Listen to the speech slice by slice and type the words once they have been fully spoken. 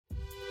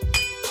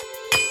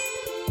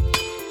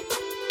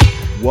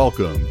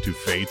Welcome to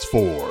Fate's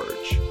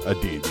Forge, a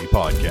D&D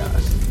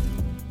podcast.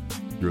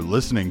 You're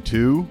listening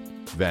to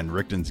Van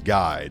Richten's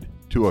Guide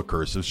to A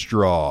Curse of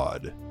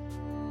Strahd.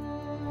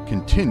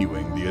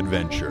 Continuing the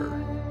adventure.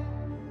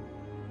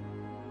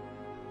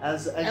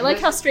 As I you like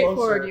guys how get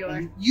straightforward closer, you are.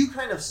 and you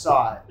kind of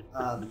saw it.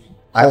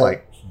 I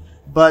like.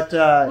 But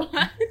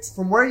What?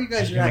 from where you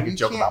guys You are make at, a you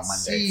joke can't about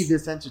see Mondays.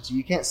 this entity.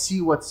 You can't see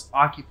what's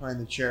occupying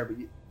the chair, but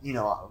you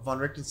know, Von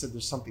Richten said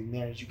there's something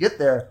there. As you get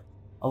there,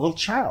 a little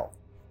child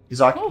is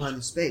occupying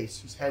the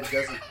space whose head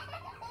doesn't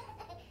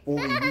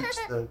fully reach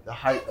the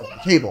height of the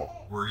table.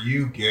 Were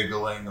you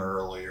giggling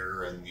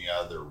earlier in the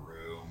other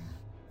room?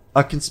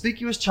 A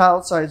conspicuous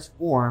child-sized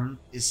form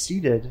is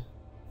seated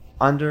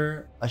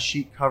under a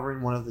sheet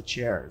covering one of the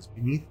chairs.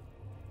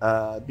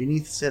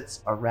 Beneath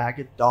sits a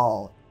ragged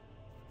doll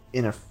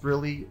in a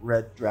frilly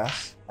red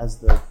dress as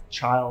the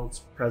child's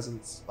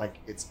presence, like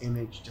its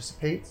image,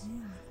 dissipates,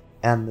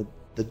 and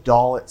the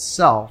doll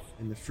itself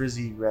in the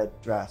frizzy red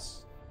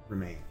dress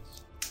remains.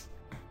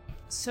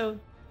 So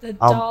the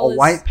doll A is...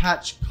 white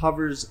patch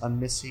covers a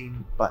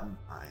missing button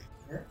eye.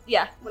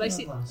 Yeah, what I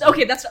see. Yeah.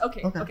 Okay, that's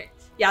okay. Okay. Okay.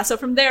 Yeah, so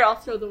from there I'll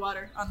throw the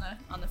water on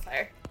the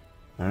fire.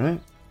 All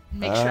right.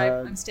 Make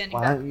sure I'm standing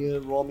Why back. don't you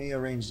roll me a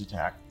ranged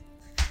attack?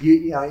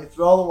 You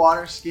throw the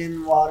water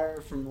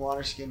from the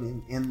water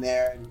skin in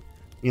there,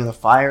 and the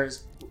fire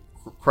is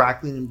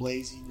crackling and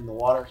blazing, and the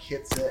water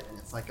hits it, and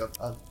it's like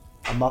a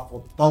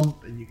muffled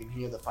thump, and you can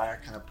hear the fire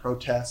kind of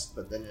protest,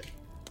 but then it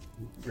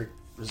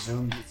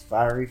resumes its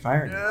fiery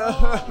fire.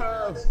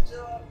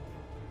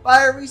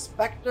 Fiery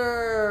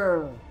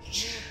specter!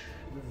 This is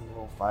a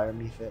little fire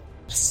mephit.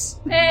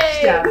 Hey!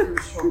 Stab through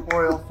its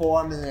corporeal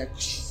form, and then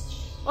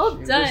Well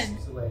it done.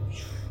 whisks away.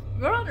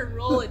 We're on a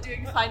roll at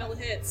doing final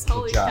hits.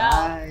 Holy Good job.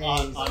 cow.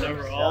 Nice. On a Good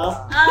roll?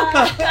 job.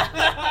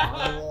 Ah.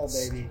 On a roll,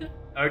 baby.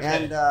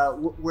 Okay. And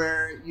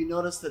where you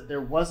notice that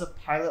there was a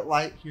pilot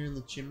light here in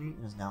the chimney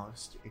and is now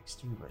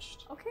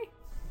extinguished. Okay.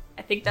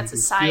 I think that's you a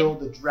can sign. feel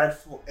the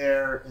dreadful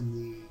air in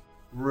the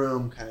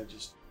room kind of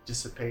just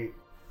dissipate,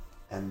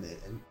 and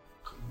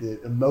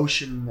the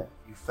emotion that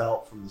you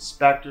felt from the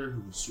specter,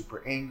 who was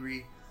super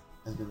angry,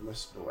 has been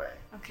whisked away.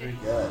 Okay. Very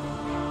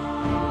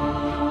good.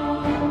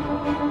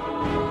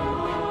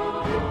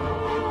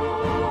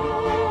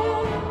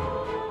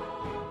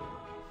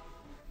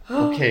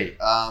 Okay.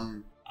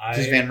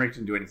 Does Van I,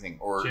 Richten do anything,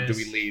 or do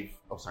we leave?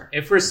 Oh, sorry.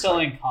 if we're still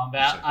in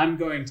combat, Sorry. I'm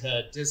going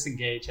to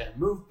disengage and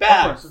move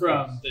back Of course.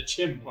 from the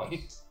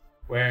chimney,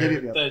 where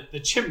Yeah. the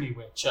chimney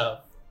witch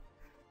of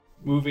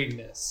moving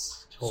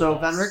this. told So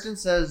us. Van Richten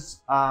says,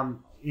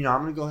 I'm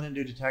going to go ahead and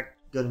do detect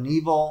good and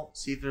evil,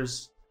 see if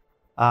there's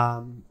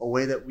a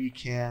way that we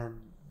can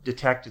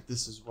detect if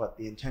this is what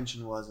the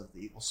intention was of the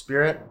evil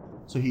spirit.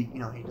 So he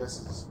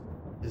does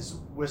his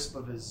wisp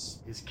of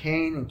his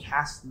cane and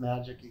casts the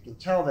magic. You can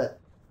tell that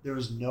there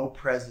is no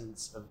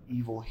presence of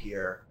evil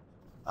here,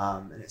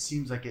 and it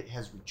seems like it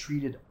has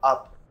retreated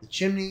up the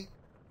chimney,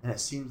 and it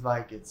seems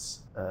like it's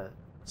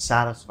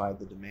satisfied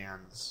the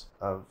demands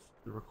of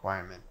the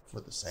requirement for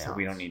the seance. So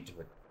we don't need to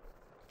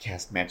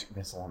cast magic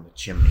missile on the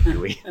chimney, do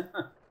we?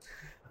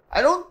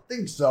 I don't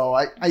think so.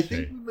 I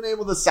think we've been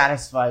able to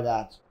satisfy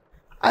that.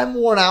 I'm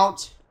worn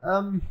out.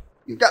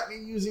 You got me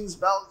using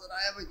spells that I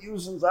haven't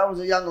used since I was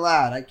a young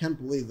lad. I can't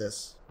believe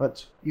this.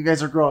 But you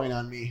guys are growing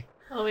on me.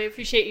 Well, we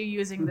appreciate you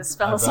using the I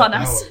spells bet on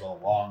that us. was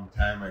a long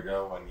time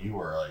ago when you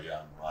were a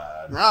young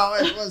lad. No,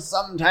 it was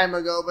some time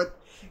ago, but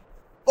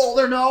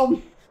Boulder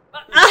Gnome,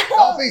 Ow!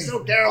 don't be so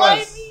Why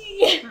careless.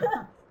 me?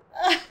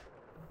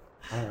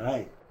 All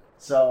right.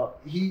 So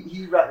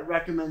he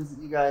recommends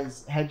that you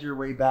guys head your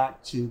way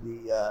back to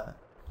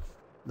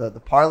the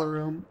parlor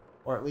room,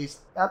 or at least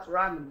that's where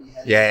I'm going to be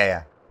headed.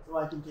 Yeah. So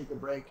I can take a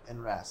break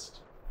and rest.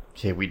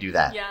 Okay, we do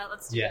that. Yeah,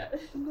 let's do Yeah.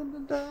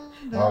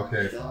 that.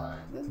 Okay, fine.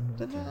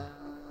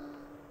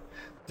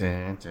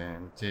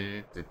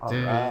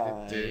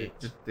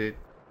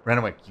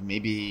 Renwick, you may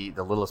be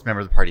the littlest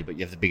member of the party, but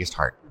you have the biggest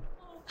heart.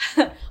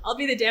 I'll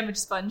be the damage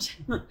sponge.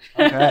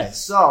 Okay,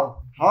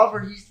 so, however,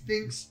 he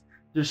thinks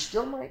there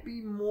still might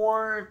be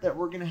more that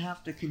we're going to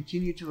have to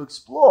continue to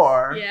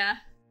explore. Yeah.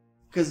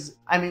 Because,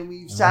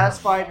 we've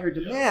satisfied her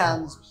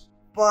demands,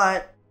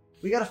 but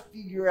we got to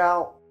figure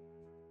out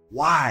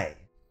why.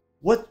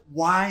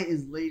 Why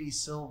is Lady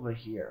Silva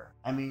here?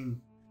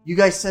 You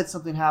guys said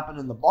something happened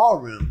in the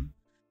ballroom,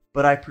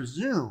 but I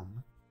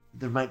presume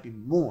there might be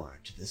more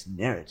to this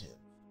narrative.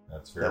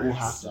 That's That very we'll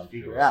have to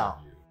presumptuous figure of out.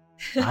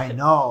 you. I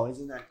know,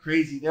 isn't that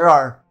crazy? There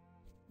are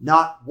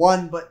not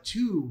one but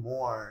two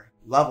more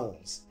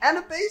levels and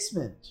a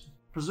basement.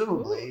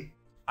 Presumably,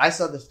 I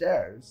saw the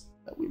stairs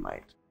that we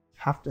might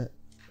have to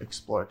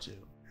explore too.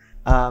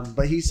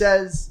 But he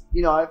says,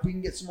 if we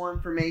can get some more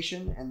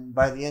information, and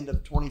by the end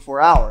of 24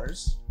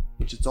 hours,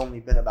 which it's only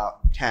been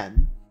about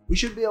 10, we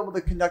should be able to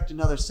conduct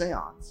another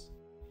seance.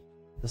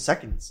 The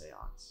second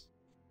seance.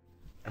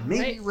 And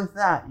maybe Right. with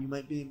that, you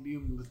might be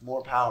imbued with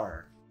more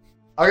power.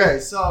 Okay,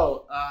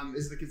 so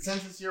is the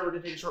consensus here we're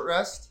going to take a short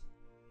rest?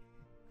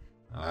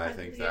 I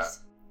think believe that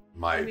so.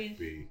 might mean-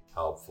 be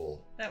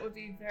helpful That would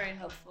be very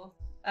helpful.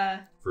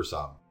 for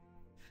some.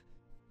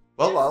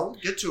 Well, I'll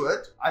get to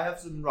it. I have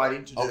some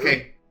writing to do.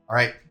 Okay. All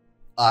right.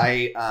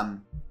 I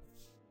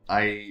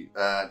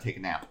take a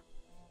nap.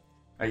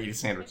 I eat a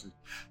sandwich and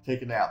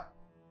take a nap.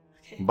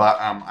 Okay. But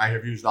I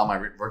have used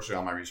virtually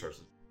all my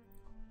resources.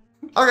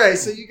 Okay,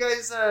 so you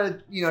guys,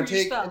 For your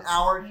take spells. an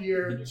hour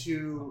here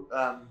to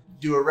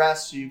do a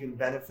rest, so you can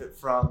benefit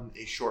from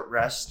a short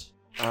rest.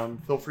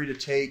 Feel free to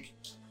take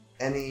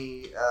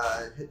any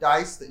hit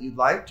dice that you'd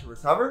like to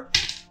recover,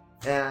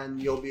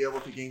 and you'll be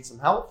able to gain some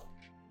health.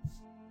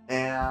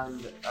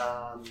 And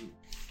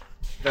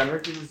Van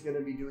Richten is going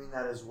to be doing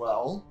that as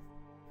well.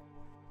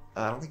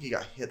 I don't think he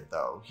got hit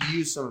though. He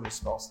used some of his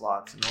spell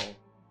slots, and he'll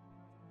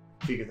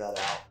figure that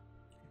out.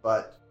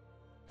 But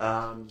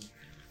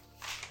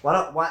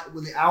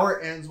when the hour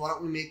ends, why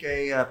don't we make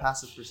a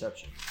passive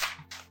perception?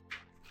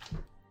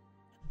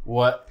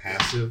 What?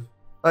 Passive?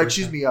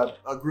 Excuse me, a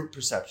group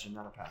perception,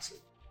 not a passive.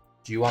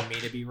 Do you want me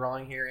to be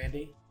rolling here,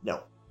 Andy?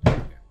 No.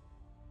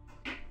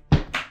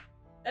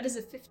 That is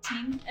a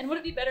 15. And would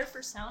it be better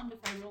for sound if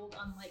I rolled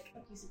on like a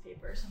piece of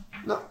paper or something?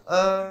 No.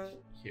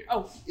 Here.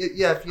 Oh,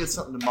 Yeah, if you had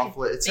something to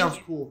muffle it, it sounds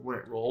you. cool when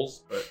it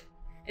rolls, but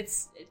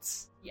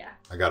it's yeah.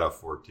 I got a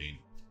 14.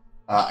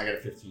 I got a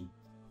 15.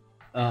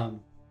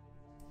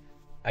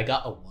 I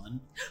got a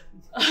 1.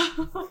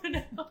 Oh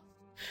no.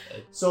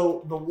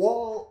 so the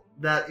wall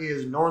that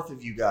is north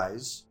of you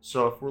guys.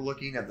 So if we're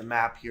looking at the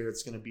map here,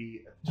 it's going to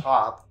be at the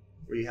top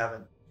where you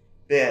haven't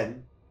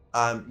been.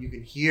 You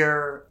can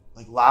hear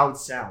like loud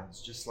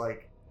sounds, just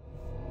like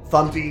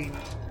thumping,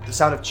 the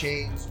sound of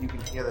chains. You can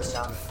hear the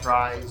sound of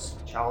cries,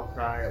 a child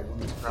cry, a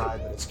woman cry,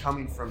 but it's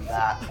coming from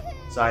that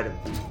side of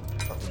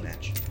the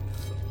mansion.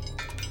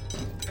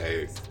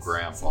 Hey,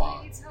 Grandpa,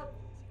 Somebody needs help.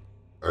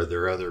 are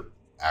there other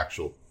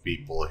actual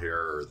people here,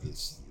 or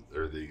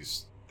are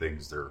these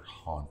things they're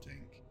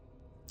haunting?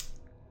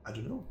 I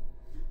don't know.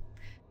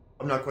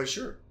 I'm not quite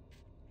sure.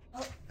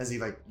 Oh. As he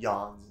like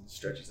yawns and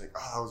stretches, like,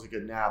 "Oh, that was a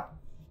good nap.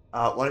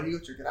 Why don't you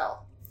go check it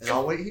out, and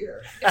I'll wait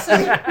here."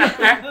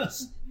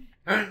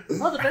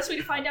 Well, the best way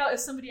to find out if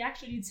somebody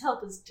actually needs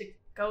help is to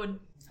go and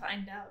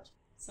find out.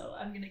 So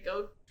I'm gonna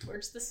go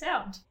towards the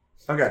sound.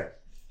 Okay.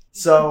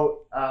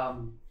 So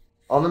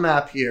on the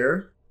map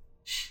here,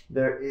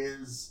 there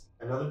is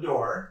another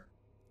door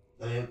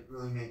that I didn't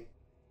really make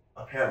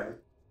apparent.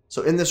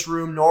 So in this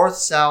room, north,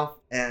 south,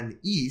 and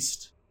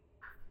east,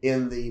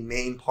 in the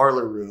main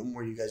parlor room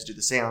where you guys do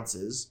the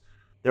seances,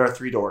 there are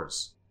 3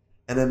 doors.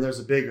 And then there's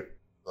a big,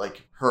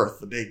 like,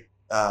 hearth, a big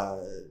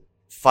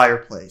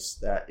fireplace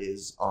that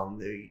is on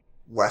the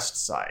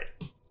west side.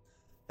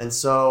 And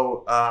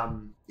so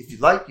if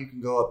you'd like, you can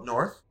go up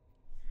north.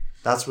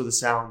 That's where the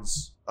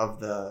sounds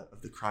of the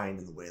crying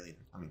and the wailing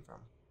are coming from.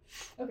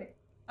 Okay,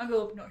 I'll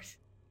go up north.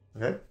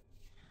 Okay?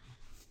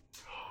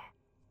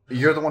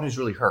 You're the one who's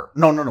really hurt.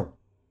 No.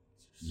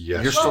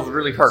 Yes. You're still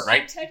really hurt, I'm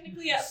right?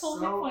 technically at full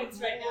hit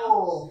points right now.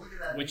 cool. Look at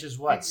that. Which is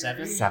what,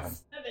 7? 7.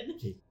 7.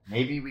 Okay,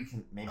 maybe we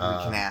can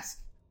ask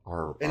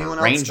our Anyone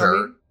else ranger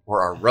coming?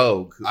 or our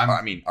rogue,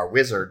 I'm- our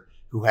wizard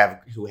who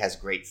has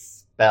great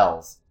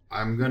spells.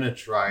 I'm gonna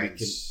try We and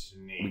can-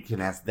 sneak. We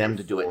can ask them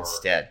to do it before-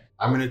 instead.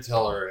 I'm gonna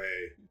tell her,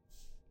 hey,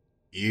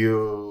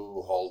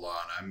 you hold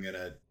on. I'm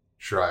gonna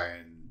try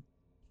and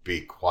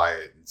be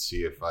quiet and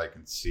see if I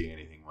can see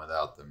anything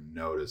without them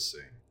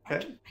noticing.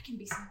 Okay. I can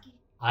be sneaky.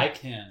 I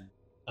can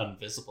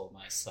invisible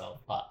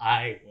myself, but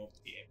I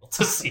won't be able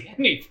to see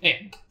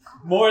anything.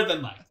 More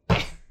than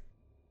likely.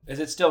 Is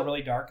it still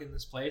really dark in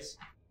this place?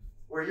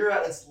 Where you're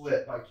at, it's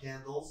lit by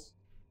candles,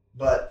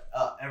 but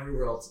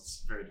everywhere else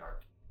it's very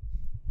dark.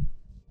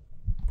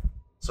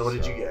 So what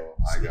did you get?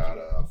 I got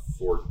a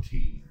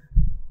 14.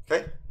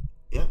 Okay.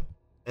 Yeah.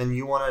 And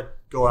you want to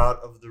go out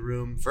of the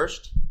room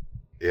first?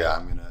 Yeah,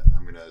 I'm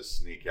gonna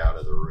sneak out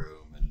of the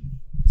room and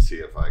see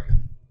if I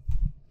can.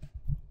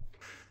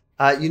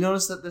 You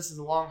notice that this is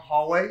a long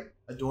hallway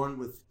adorned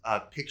with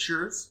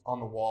pictures on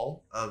the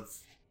wall of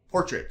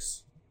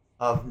portraits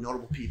of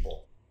notable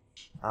people.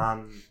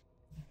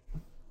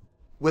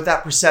 With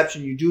that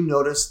perception, you do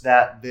notice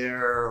that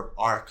there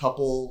are a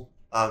couple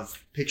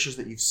of pictures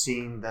that you've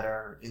seen that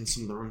are in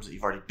some of the rooms that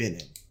you've already been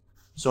in.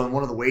 So in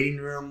one of the waiting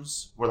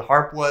rooms where the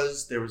harp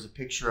was, there was a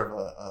picture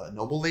of a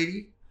noble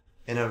lady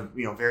in a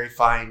very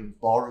fine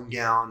ballroom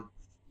gown.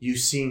 You've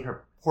seen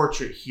her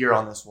portrait here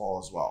on this wall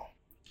as well.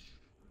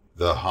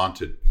 The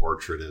haunted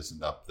portrait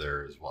isn't up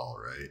there as well,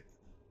 right?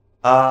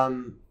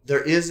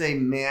 There is a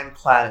man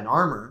clad in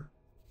armor.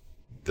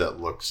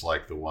 That looks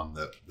like the one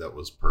that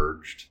was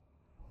purged.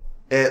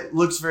 It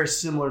looks very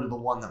similar to the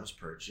one that was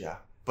purged, yeah,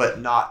 but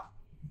not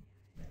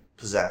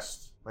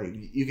possessed. Like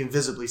you can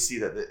visibly see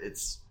that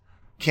it's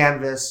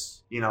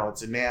canvas.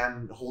 It's a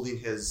man holding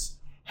his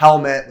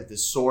helmet with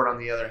his sword on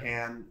the other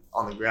hand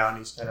on the ground.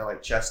 He's kind of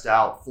like chest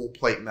out, full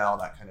plate mail,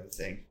 that kind of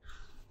thing.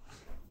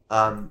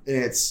 And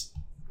it's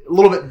a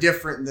little bit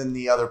different than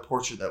the other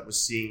portrait that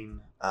was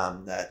seen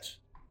that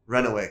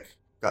Renwick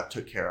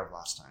took care of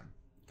last time.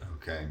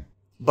 Okay.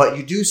 But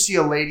you do see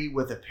a lady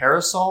with a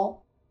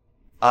parasol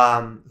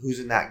who's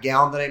in that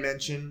gown that I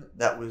mentioned.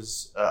 That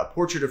was a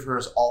portrait of her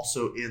is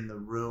also in the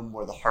room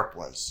where the harp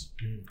was.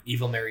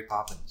 Evil Mary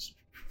Poppins.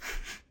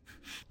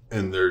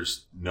 And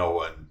there's no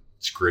one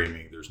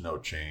screaming. There's no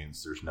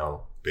chains. There's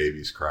no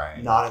babies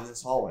crying. Not in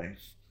this hallway.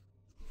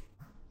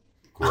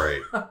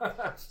 Great.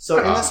 So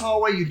in this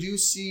hallway, you do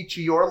see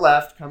to your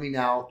left coming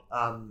out,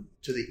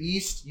 to the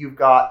east, you've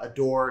got a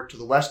door. To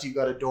the west, you've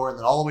got a door. And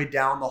then all the way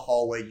down the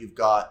hallway, you've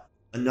got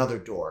another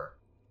door.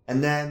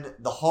 And then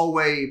the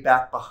hallway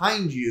back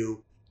behind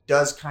you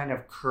does kind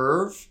of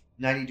curve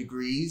 90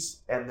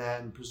 degrees and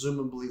then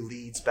presumably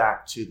leads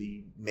back to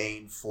the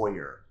main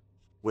foyer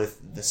with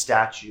the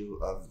statue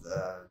of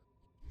the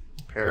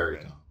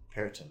Periton.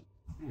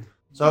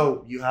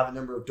 So you have a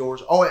number of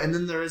doors. Oh, and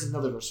then there is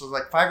another door. So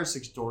there's like 5 or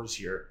 6 doors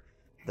here.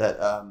 That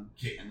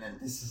Okay, and then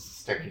this is the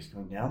staircase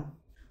going down?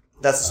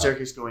 that's the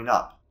staircase going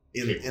up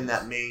in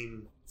that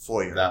main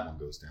foyer. That one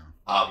goes down.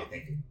 Oh, okay,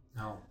 thank you.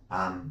 No.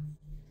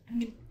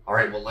 All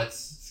right, well, let's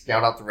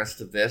scout out the rest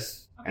of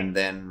this. Okay. And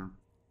then,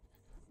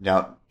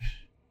 now,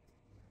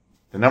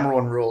 the number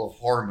one rule of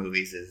horror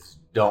movies is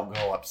don't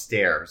go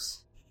upstairs.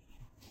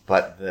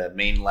 But the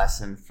main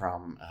lesson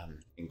from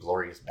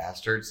Inglourious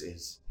Bastards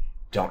is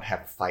don't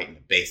have a fight in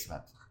the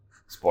basement.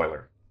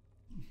 Spoiler.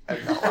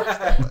 I've not watched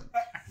that one.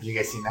 Have you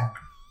guys seen that?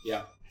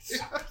 Yeah.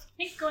 I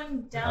think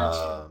going down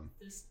to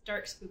this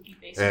dark, spooky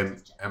basement And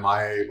is general. am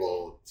I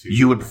able to?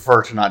 You would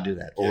prefer to not do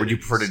that. Or would you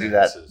prefer to do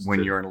that Senses when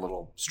to you're in a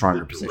little stronger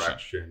the position?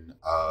 direction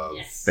of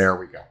Yes. There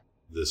we go.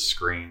 the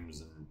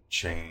screams and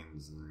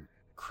chains and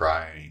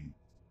crying?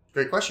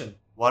 Great question.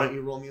 Why don't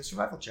you roll me a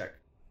survival check?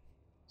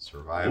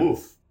 Survival.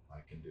 Oof. I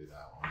can do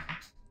that one.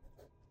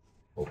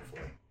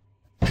 Hopefully.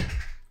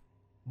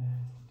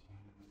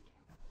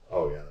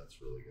 Oh yeah, that's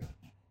really good.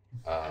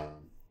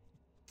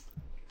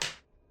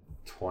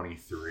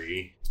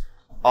 23.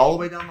 All the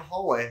way down the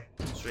hallway,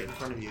 straight in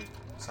front of you.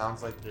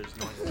 Sounds like there's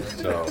noise there.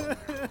 So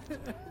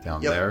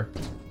down Yep. there,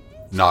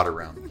 not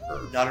around the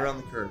curve. Not around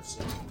the curves.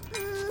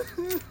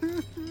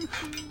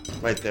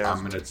 Right there.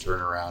 I'm gonna turn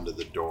around to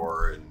the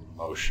door and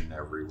motion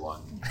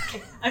everyone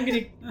I'm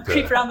gonna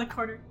creep around the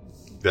corner.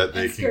 that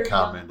they And can scurry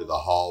come down. into the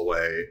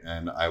hallway,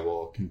 and I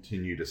will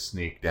continue to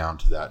sneak down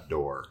to that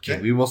door. Okay,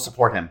 we will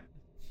support him.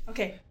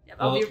 Okay. Yep,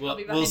 I'll be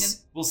behind him.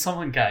 Will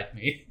someone guide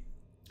me?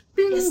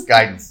 Yes.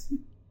 Guidance.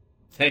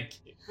 Thank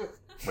you.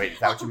 Wait, is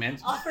that what you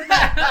meant? Offer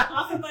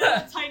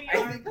my tiny I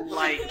arm. think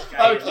light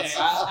Okay,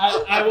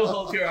 I will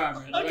hold your arm.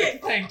 Right away. Okay.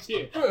 Thank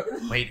you.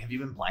 Wait, have you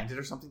been blinded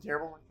or something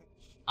terrible?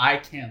 I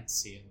can't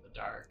see in the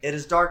dark. It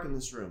is dark in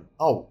this room.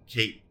 Oh,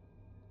 Kate.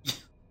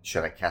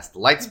 Should I cast the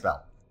light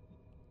spell?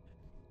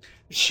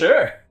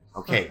 Sure.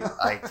 Okay,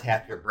 I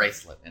tap your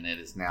bracelet, and it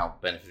is now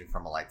benefiting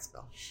from a light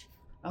spell.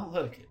 Oh,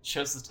 look, it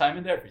shows the time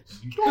and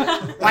everything.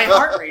 My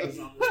heart rate is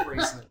on this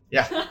bracelet.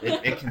 Yeah,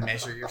 it can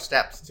measure your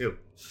steps, too.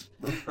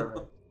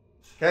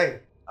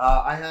 Okay.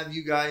 I have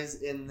you guys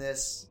in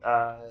this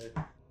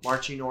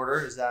marching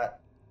order. Is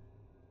that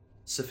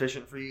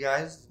sufficient for you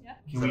guys? Yeah.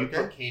 Can we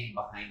put Katie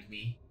behind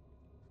me?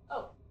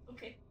 Oh,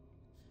 okay.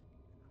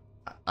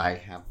 I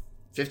have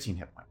 15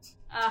 hit points.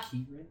 Yeah.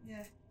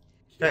 Okay.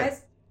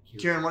 Guys,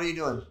 Kieran, what are you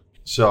doing?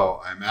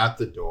 So I'm at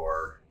the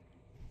door,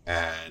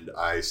 and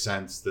I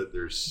sense that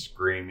there's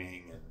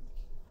screaming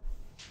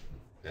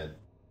and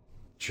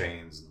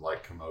chains and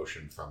like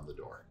commotion from the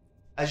door.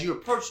 As you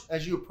approach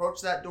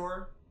that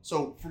door,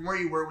 so from where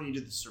you were when you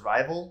did the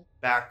survival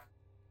back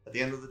at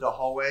the end of the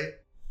hallway,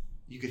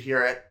 you could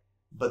hear it,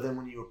 but then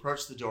when you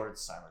approach the door,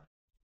 it's silent.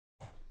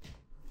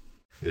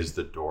 Is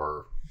the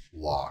door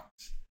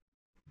locked?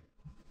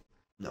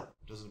 No,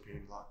 it doesn't appear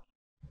to be locked.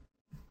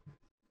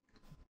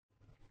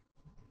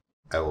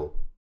 I will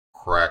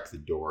crack the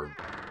door and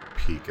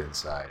peek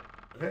inside.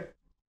 Okay.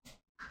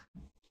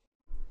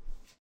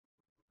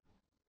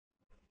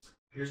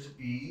 Appears to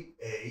be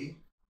a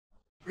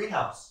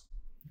greenhouse.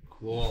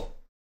 Cool.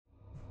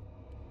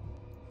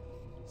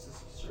 Is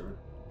this a conservatory?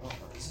 Oh,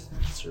 no, this is the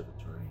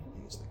conservatory. I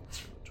think it's the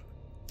conservatory.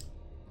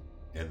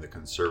 In the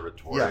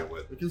conservatory Yeah,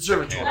 with the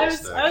conservatory. I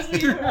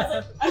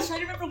was trying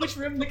to remember which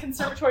room the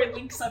conservatory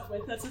links up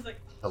with. That's like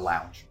The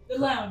lounge. the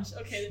lounge.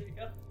 Okay, there we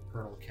go.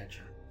 Colonel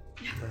Ketchup.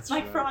 That's My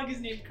right. frog is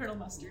named Colonel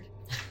Mustard.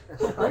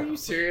 Are you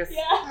serious?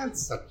 Yeah.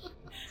 That's so...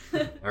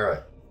 All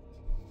right.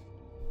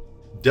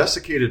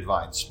 Desiccated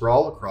vines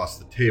sprawl across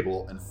the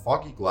table and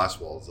foggy glass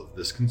walls of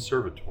this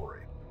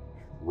conservatory.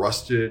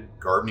 Rusted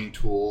gardening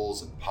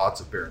tools and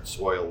pots of barren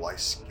soil lie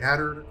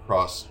scattered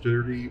across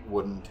sturdy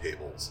wooden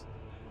tables.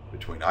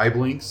 Between eye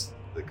blinks,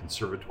 the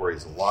conservatory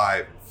is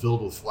alive and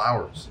filled with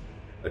flowers.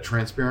 A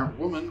transparent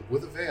woman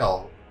with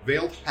a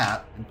veiled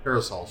hat and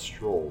parasol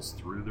strolls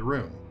through the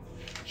room.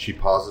 She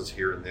pauses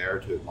here and there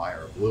to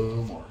admire a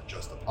bloom or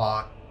just a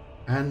pot,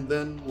 and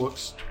then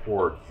looks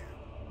toward you.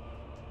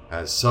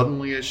 As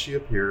suddenly as she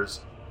appears,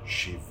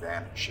 she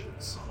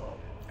vanishes,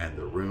 and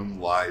the room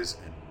lies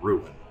in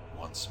ruin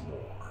once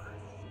more.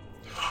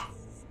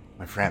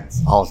 My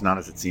friends, all is not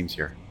as it seems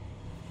here.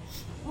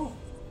 Oh,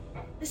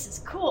 this is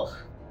cool.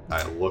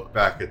 I look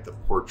back at the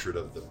portrait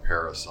of the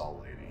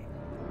parasol lady.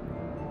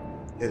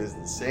 It is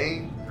the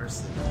same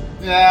person.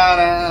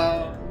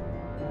 Ta-da!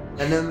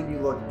 And then when you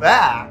look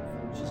back,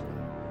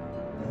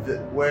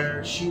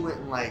 where she went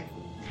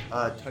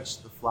and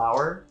touched the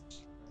flower,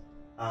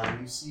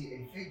 you see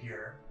a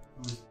figure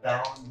who is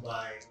bound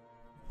by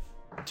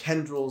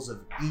tendrils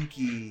of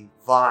inky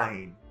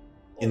vine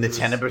In the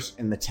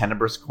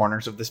tenebrous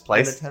corners of this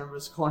place. in the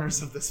tenebrous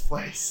corners of this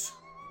place.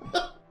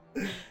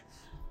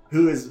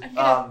 Who is I'm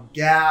gonna-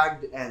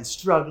 gagged and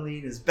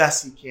struggling as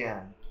best he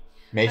can.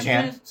 Mage I'm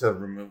hand to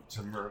remove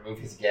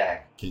his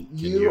gag. Can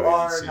You even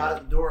are see not it?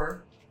 at the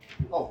door.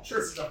 Oh,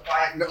 sure.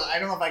 No, I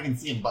don't know if I can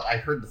see him, but I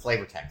heard the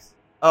flavor text.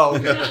 Oh,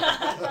 okay.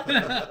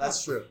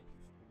 That's true.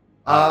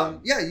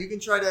 Yeah, you can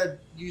try to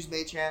use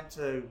Mage Hand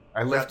to.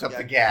 I lift grab up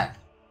the gag.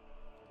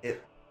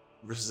 It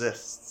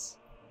resists.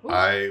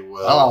 I will.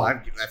 Oh,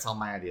 that's all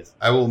my ideas.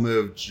 I will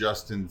move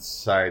just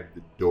inside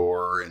the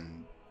door and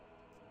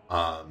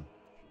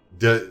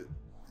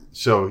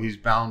so he's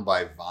bound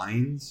by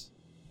vines.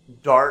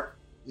 Dark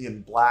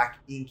and black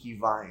inky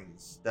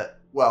vines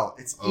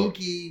it's Oh.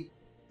 inky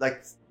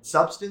like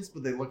substance,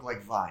 but they look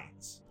like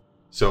vines.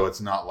 So it's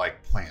not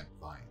like plant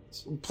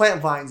vines.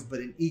 Plant vines, but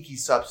an inky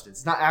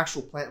substance. Not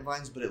actual plant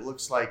vines, but it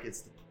looks like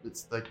it's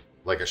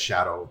Like a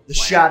shadow. the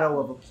plant. shadow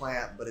of a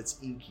plant, but it's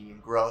inky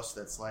and gross.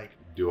 That's like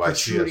Do I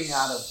see a protruding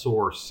out of-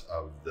 source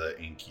of the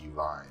inky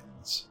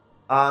vines?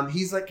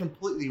 he's like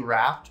completely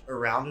wrapped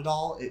around it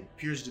all. It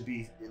appears to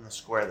be in the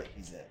square that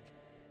he's in.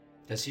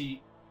 Does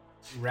he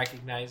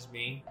recognize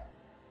me?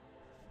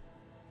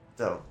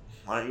 So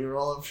why don't you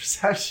roll a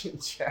perception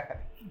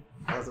check?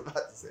 I was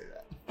about to say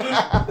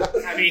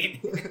that. I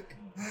mean,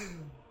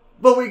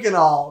 But we can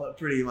all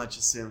pretty much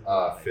assume.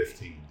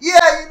 15.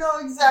 Yeah, you know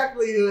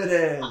exactly who it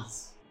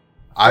is.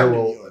 I Friend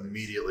of will yours.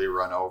 immediately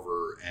run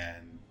over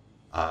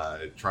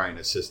and try and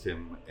assist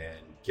him in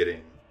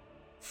getting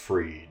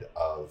freed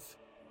of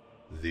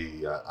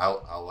the.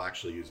 I'll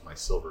actually use my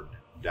silver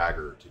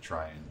dagger to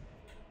try and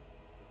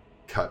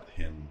cut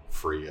him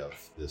free of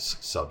this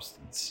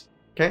substance.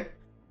 Okay.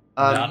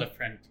 Now that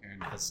friend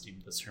Karen has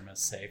deemed this room as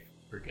safe,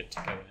 we're good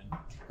to go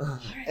in.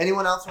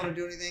 Anyone else want to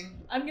do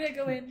anything? I'm gonna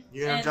go in.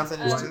 You're gonna and, jump in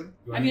this too?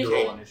 Do I I'm need to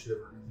gonna- roll initiative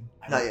or anything?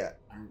 Not yet.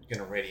 I'm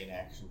gonna ready an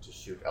action to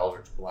shoot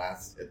Eldritch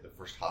Blast at the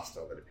first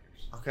hostile that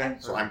appears. Okay.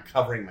 So I'm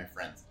covering my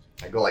friends.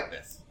 I go like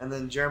this. And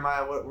then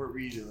Jeremiah, what were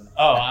you doing?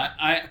 Oh,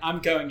 I'm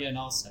going in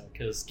also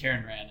because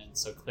Karen ran in,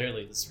 so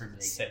clearly this room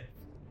is safe.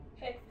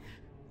 Okay.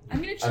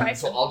 I'm gonna try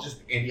So some. I'll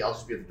just be at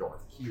the door.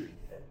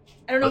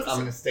 I don't know But if I'm this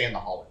gonna stay in the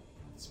hallway.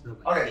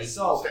 Okay,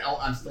 so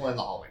I'm still in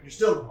the hallway. you're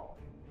still in the hallway.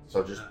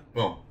 So just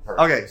boom.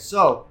 Perfect. Okay,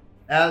 so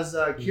as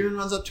Kieran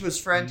runs up to his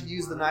friend to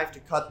use the knife to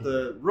cut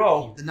the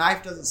rope, the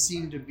knife doesn't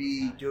seem to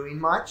be doing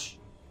much.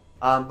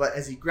 But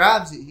as he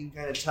grabs it, you can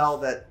kind of tell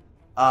that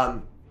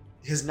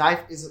his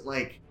knife isn't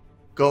like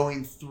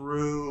going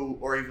through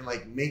or even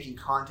like making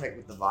contact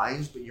with the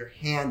vines, but your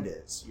hand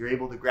is. You're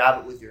able to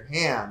grab it with your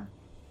hand.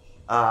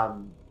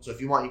 So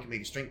if you want, you can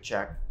make a strength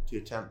check to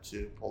attempt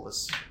to pull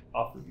this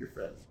off of your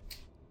friend.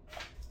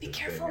 Be Good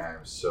careful. thing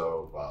I'm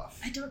so buff.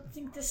 I don't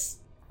think this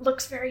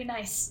looks very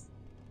nice.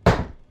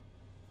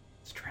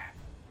 It's a trap.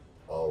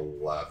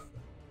 11.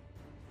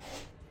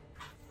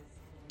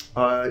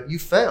 You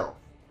fail.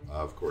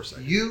 Of course I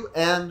do. You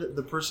and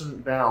the person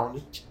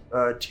bound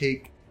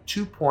take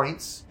 2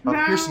 points of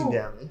piercing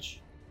damage.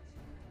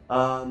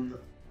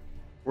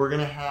 We're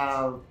gonna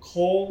have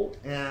Cole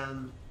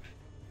and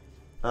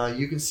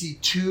you can see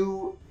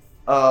 2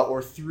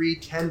 or 3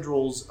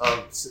 tendrils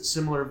of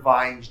similar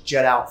vines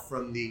jet out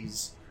from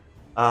these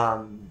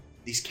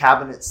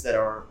cabinets that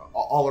are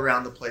all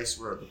around the place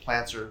where the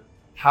plants are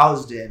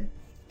housed in,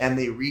 and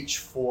they reach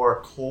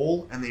for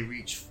Cole and they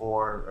reach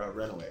for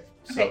Renaway.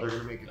 So Okay. they're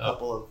gonna make a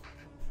couple of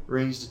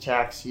ranged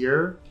attacks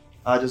here.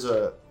 Does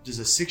a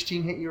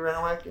 16 hit you,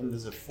 Renaway, and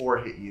does a 4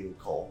 hit you,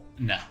 Cole?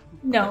 No.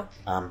 No.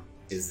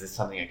 Is this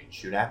something I can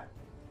shoot at?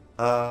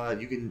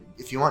 You can,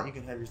 if you want, you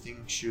can have your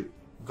thing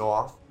go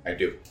off. I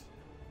do.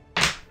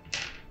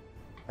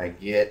 I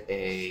get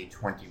a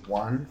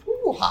 21.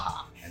 Ooh,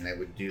 haha. And I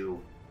would do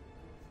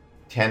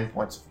 10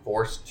 points of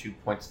force, 2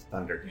 points of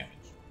thunder damage.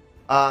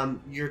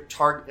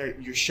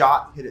 Your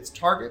shot hit its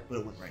target, but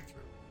it went right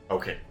through.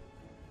 Okay.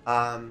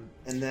 And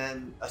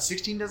then a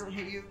 16 doesn't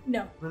hit you,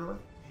 No. Renaway?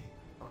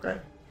 Okay.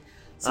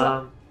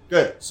 So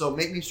Good. So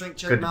make me a strength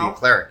check Good to be a now.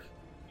 cleric.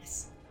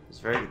 yes. It's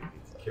very good.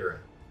 Kieran.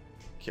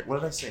 What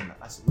did I say?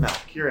 I said Mel.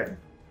 Kieran.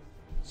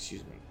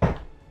 Excuse me.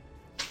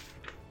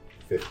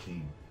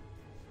 15.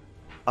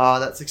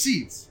 That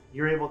succeeds.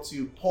 You're able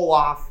to pull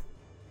off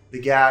the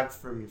gag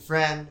from your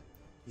friend.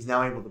 He's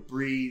now able to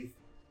breathe.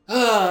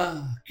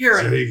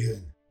 Kieran,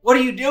 Sagan, what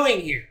are you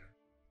doing here?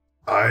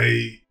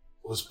 I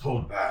was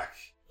pulled back.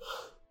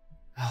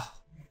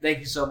 Thank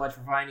you so much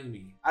for finding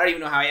me. I don't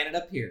even know how I ended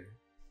up here.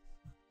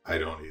 I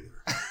don't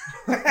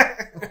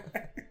either.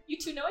 You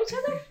two know each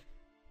other?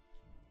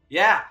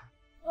 Yeah.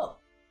 Oh.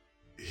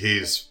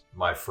 He's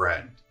my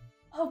friend.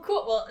 Oh,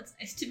 cool. Well, it's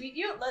nice to meet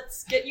you.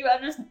 Let's get you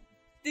out of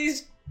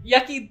these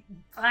yucky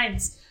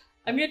vines.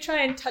 I'm gonna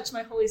try and touch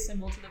my holy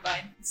symbol to the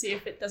vine and see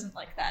if it doesn't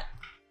like that.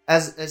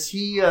 As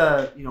he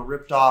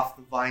ripped off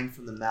the vine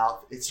from the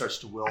mouth, it starts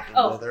to wilt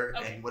and wither,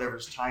 okay. and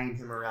whatever's tying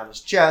him around his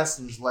chest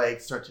and his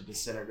legs start to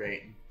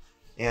disintegrate,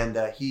 and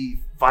he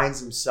finds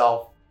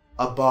himself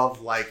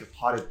above like a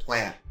potted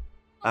plant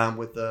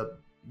with a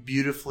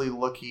beautifully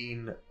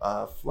looking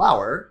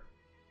flower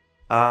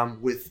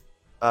with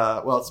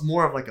it's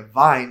more of like a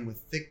vine with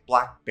thick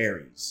black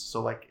berries.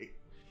 So like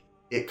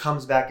it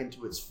comes back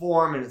into its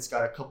form, and it's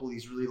got a couple of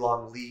these really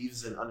long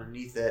leaves, and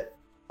underneath it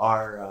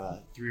are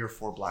 3 or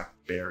 4 black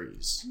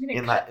berries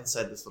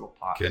inside this little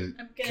pot.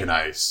 Can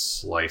I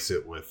slice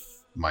it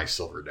with my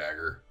silver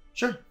dagger?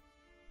 Sure.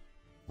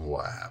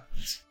 What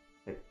happens?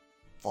 It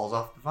falls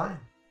off the vine.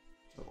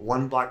 So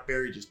one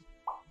blackberry just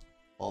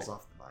falls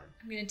off the vine.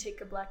 I'm gonna take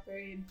a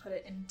blackberry and put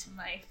it into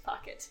my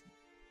pocket.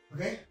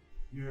 Okay,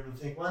 you're gonna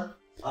take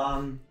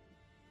one.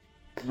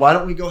 Why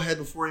don't we go ahead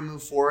before we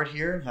move forward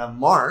here and have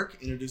Mark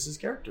introduce his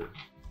character?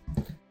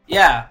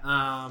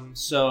 Yeah,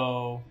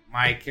 so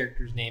my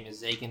character's name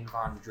is Zagan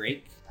von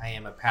Drake. I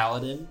am a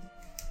paladin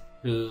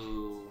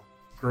who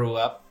grew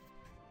up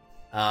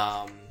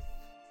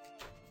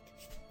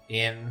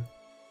in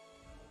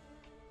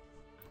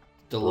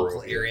the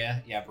local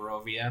area. Yeah,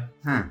 Barovia.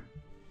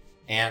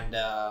 And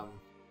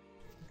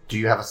Do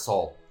you have a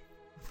soul?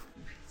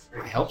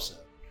 I hope so.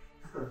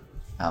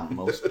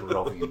 Most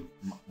Barovian.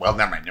 Well,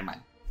 never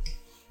mind.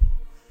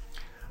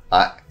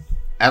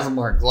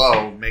 Asimar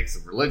Glow makes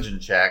a religion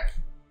check.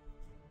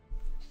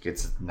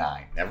 Gets a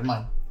 9. Never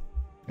mind.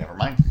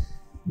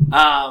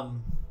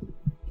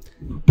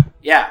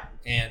 Yeah,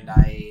 and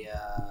I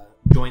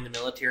joined the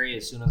military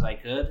as soon as I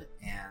could,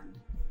 and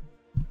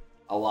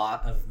a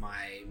lot of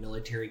my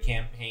military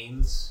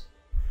campaigns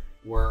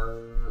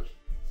were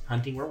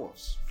hunting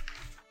werewolves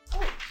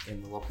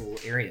in the local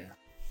area.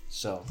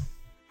 So,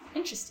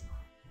 Interesting.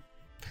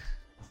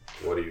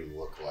 What do you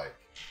look like?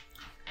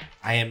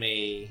 I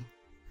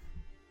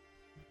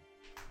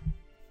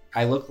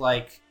look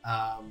like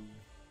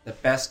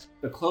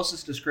the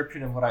closest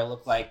description of what I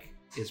look like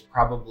is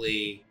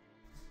probably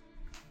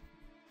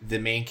the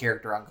main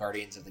character on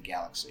Guardians of the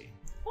Galaxy.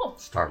 Oh.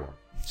 Star-Lord.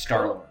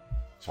 Star-Lord.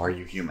 So are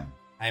you human?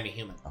 I am a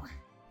human. Okay.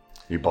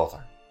 You both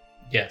are.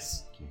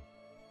 Yes.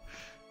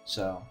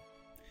 So. What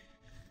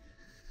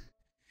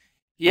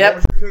Yep.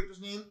 was your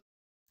character's name?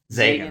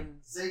 Zagan.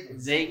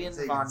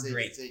 Zagan von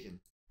Drake. Zagan.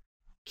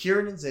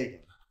 Kieran and Zagan.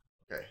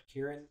 Okay.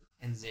 Kieran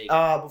and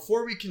Zagan.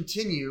 Before we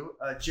continue,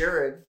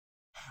 Jared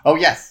Oh,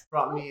 yes.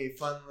 brought me a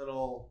fun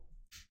little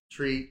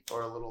treat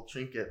or a little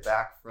trinket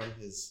back from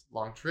his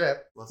long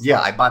trip.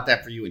 I bought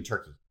that for you in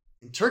Turkey.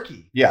 In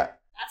Turkey. Yeah.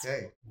 That's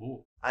Okay.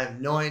 Ooh. I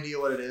have no idea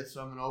what it is,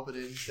 so I'm going to open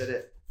it and said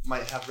it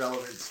might have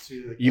relevance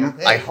to the You,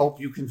 campaign. I hope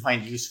you can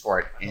find use for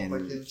it I hope I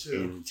can too.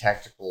 in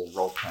tactical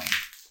role playing.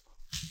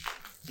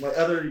 My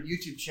other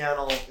YouTube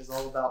channel is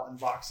all about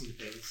unboxing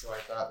things, so I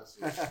thought this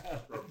was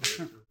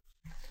appropriate to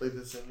play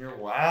this in here.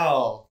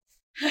 Wow.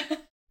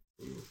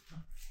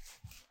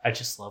 I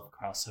just love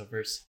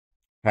crossovers.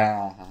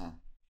 Wow.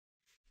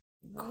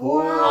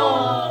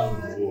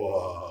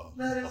 Whoa.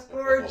 That is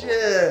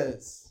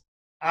gorgeous.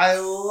 I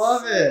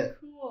love it.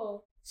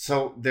 Cool.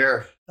 So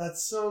there,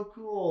 That's so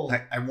cool.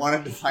 I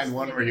wanted to find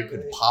one where you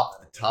could pop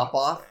the top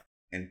off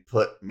and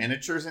put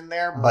miniatures in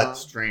there, but Uh-huh.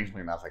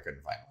 strangely enough, I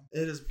couldn't find one.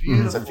 It is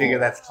beautiful. So I figure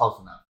that's close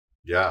enough.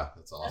 Yeah,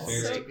 that's awesome.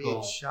 That's It's so being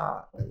cool.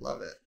 shot. I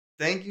love it.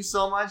 Thank you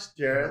so much,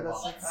 Jared.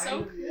 That's, That's kind so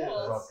of you.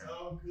 cool. That's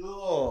so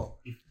cool.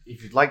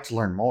 If you'd like to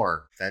learn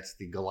more, that's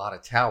the Galata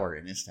Tower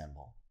in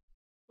Istanbul.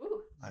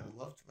 Ooh. I would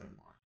love to learn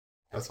more.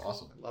 That's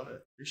awesome. I love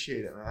it.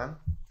 Appreciate it, man.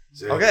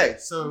 Zagan. Okay,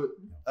 so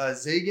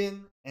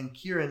Zagan and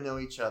Kieran know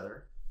each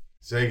other.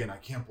 Zagan, I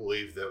can't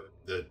believe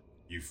that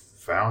you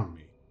found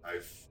me. I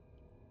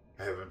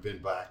haven't been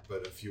back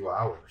but a few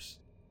hours.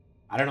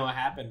 I don't know what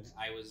happened.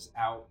 I was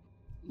out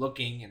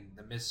looking, and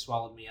the mist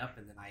swallowed me up,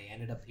 and then I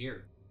ended up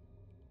here.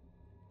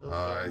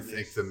 I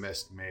think the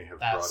mist may have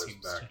That brought us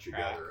seems back to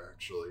track. together,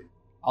 actually.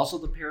 Also,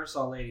 the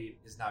parasol lady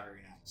is not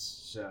very nice,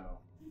 so...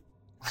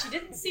 She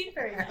didn't seem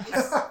very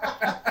nice.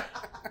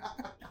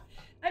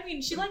 I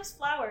mean, she likes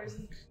flowers,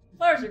 and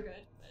flowers are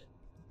good, but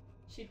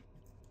she.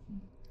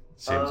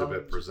 Seems a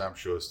bit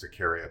presumptuous to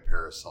carry a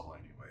parasol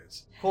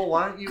anyways. Cole,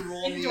 why don't you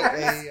roll me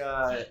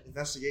a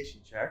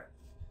investigation check?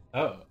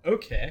 Oh,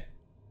 okay.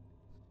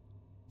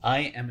 I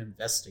am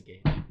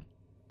investigating.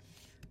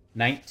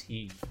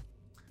 19.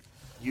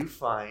 You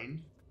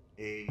find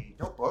a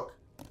notebook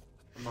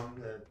among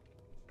the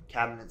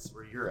cabinets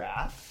where you're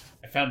at.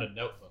 I found a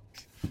notebook.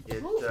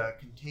 It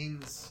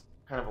contains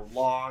kind of a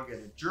log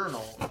and a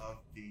journal of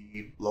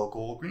the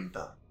local Green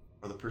Thumb,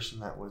 or the person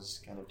that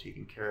was kind of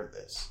taking care of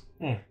this.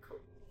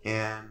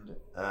 And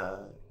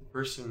the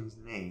person's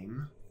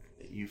name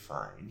that you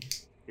find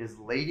is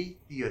Lady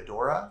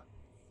Theodora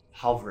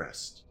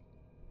Halvrest.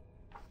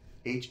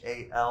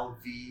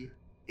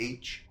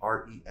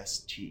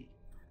 Halvrest.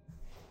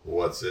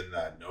 What's in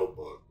that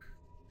notebook?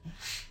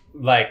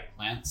 Like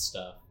plant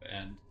stuff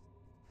and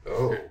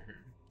Oh,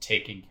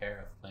 taking care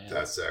of plants.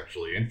 that's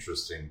actually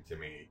interesting to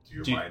me. Do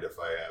you Do- mind if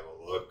I have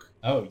a look?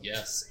 Oh,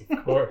 yes,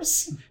 of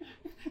course.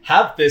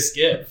 Have this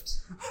gift.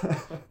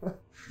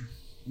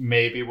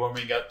 Maybe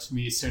warming up to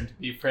me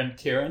soon-to-be friend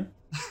Kieran.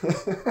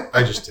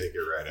 I just take it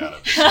right out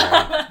of his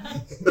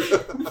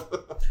hand.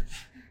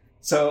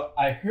 So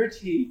I heard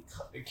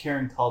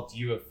Kieran called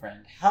you a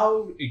friend.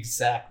 How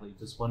exactly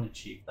does one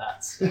achieve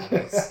that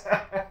status?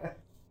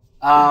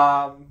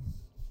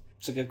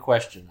 It's a good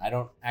question. I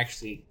don't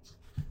actually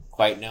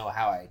quite know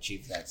how I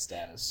achieved that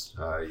status.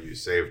 You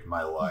saved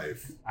my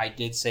life. I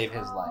did save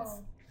his life.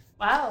 Oh.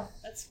 Wow,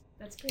 that's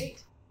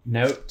great.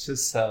 Note to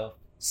self: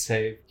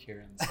 save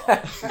Kieran's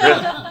life.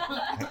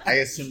 I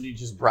assumed he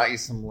just brought you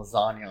some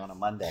lasagna on a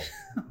Monday.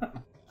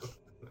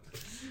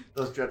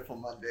 Those dreadful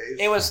Mondays.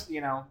 It was, that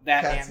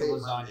Can't and the save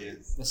lasagna.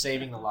 Mondays. The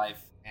saving the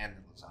life and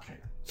the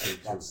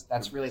lasagna.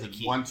 That's really the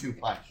key. 1-2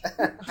 punch.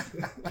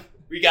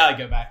 We gotta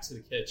go back to the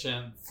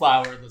kitchen.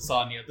 Flour,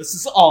 lasagna. This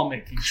is all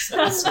making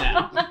sense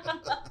now.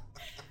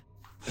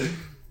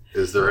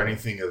 Is there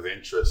anything of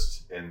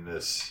interest in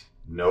this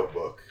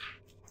notebook?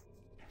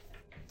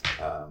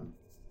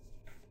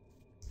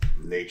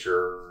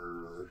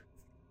 Nature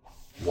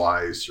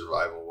wise,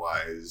 survival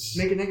wise.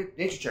 Make a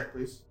nature check,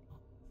 please.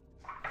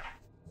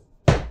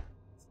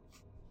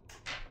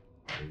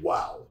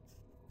 Wow.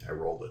 I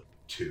rolled a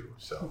 2,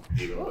 so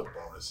even with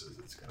bonuses,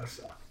 it's gonna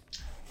suck.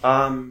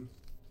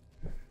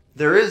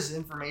 There is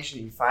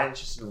information you find, it's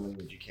just in a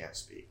language you can't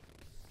speak.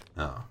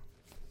 Oh.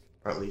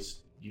 Or at least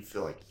you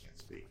feel like you can't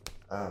speak.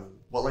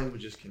 What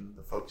languages can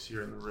the folks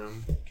here in the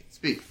room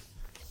speak?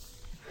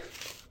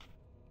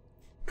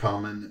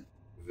 Common,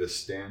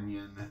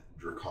 Vistanian,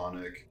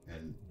 Draconic,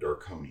 and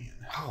Darkonian.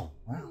 Oh,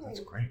 wow, that's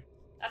great.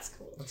 That's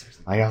cool.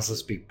 I also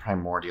speak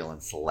Primordial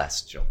and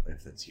Celestial,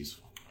 if that's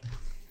useful.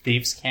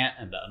 Thieves' Cant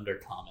and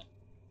Undercommon.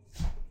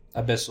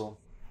 Abyssal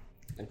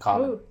and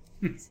common.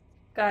 Ooh.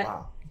 Got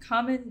Wow.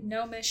 common,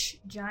 gnomish,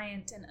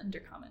 giant, and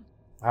undercommon.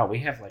 Wow, we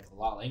have like a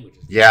lot of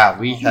languages. Yeah,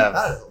 we That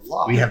have is a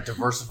lot.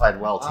 diversified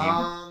well,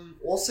 team.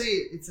 We'll say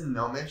it's in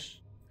Gnomish.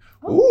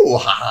 Ooh,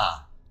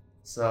 haha.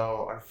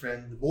 So our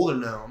friend the Boulder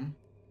Gnome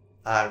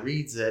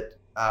reads it.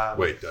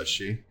 Wait, does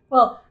she?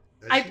 Well,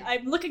 does she?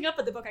 I'm looking up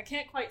at the book. I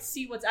can't quite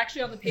see what's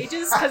actually on the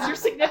pages because you're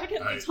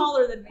significantly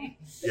taller than me.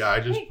 Yeah, I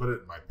just put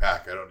it in my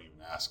pack. I don't even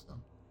ask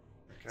them.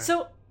 Okay.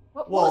 So,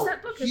 what well, was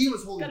that book? he It's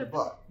was holding got the a-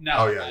 book. No,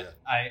 Oh,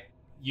 yeah,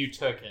 you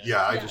took it. Yeah,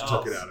 I Yeah. just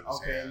took it out of his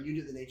Okay, hand. you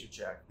do the nature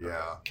check.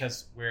 Yeah.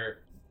 Because we're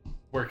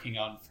working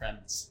on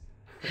friends.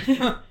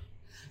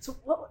 So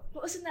what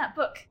was in that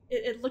book?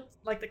 It looked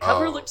like the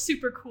cover Oh. looked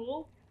super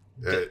cool.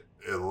 It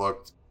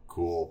looked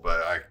cool,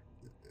 but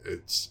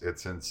it's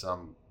in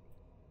some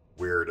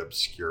weird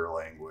obscure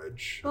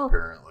language Well,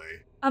 apparently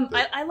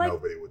that I like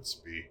nobody would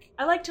speak.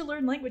 I like to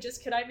learn languages.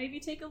 Could I maybe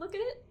take a look at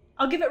it?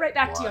 I'll give it right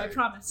back to you. I Why?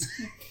 promise.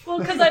 Well,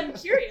 because I'm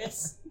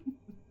curious.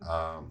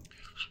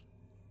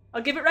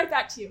 I'll give it right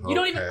back to you. You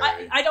don't even.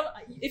 Okay. I don't.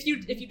 If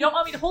you don't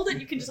want me to hold it,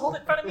 you can just hold it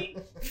in front of me.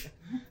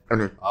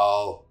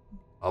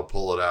 I'll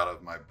pull it out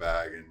of my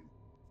bag and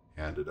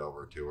hand it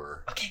over to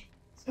her. Okay.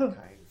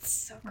 Okay.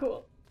 So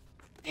cool.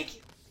 Thank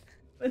you.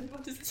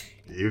 What does it say?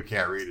 You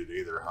can't read it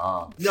either,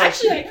 huh? No,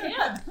 Actually, I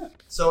can.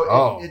 So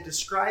Oh. it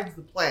describes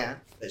the plant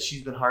that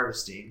she's been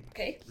harvesting.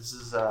 Okay. This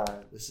is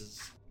a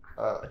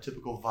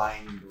typical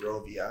vine in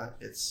Barovia.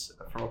 It's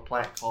from a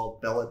plant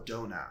called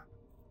Belladonna.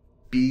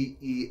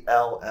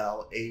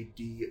 Belladonna.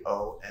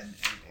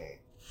 Okay.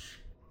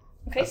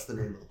 That's the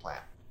name of the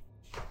plant.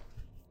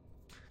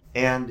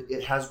 And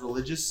it has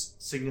religious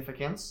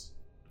significance.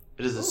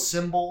 It is a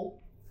symbol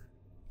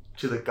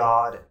to the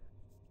god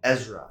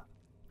Ezra.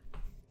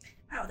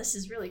 Wow, this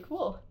is really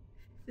cool.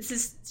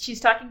 She's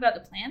talking about the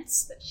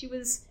plants that she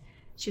was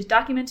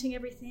documenting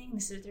everything.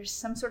 There's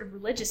some sort of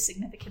religious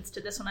significance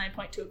to this one. I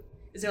point to.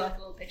 Is there like a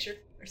little picture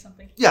or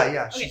something?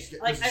 Yeah. Okay, There's a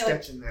I like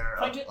sketch in there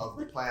point it- of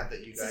the plant that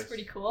you This is guys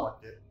pretty cool.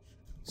 collected.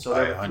 So I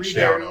there were hunched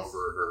 3 down berries. over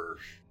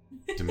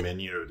her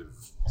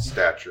diminutive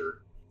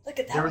stature. Look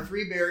at that. There were one.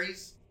 3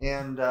 berries,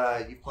 and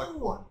you collected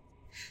one.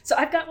 So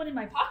I've got one in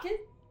my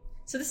pocket.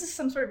 So this is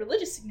some sort of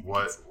religious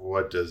significance.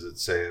 What does it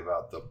say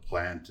about the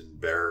plant and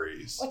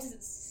berries? What does it?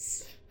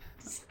 S-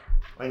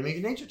 Why don't you make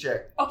a nature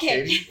check?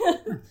 Okay. Katie?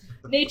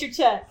 Nature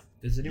check.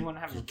 Does anyone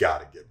have You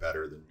gotta get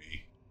better than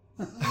me.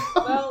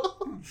 Well,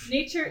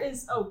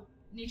 nature's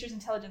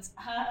intelligence.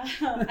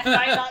 I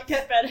might not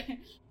get better.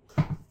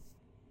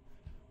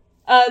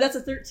 That's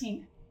a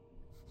 13.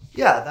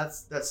 Yeah,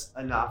 that's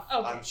enough.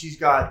 Okay. She's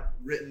got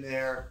written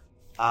there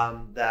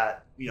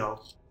that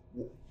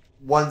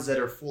ones that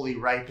are fully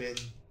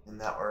ripened and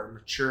that are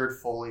matured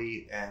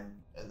fully and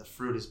the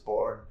fruit is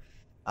born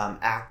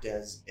act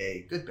as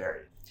a good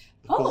berry,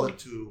 equivalent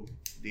to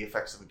the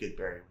effects of a good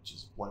berry, which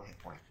is 1 hit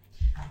point.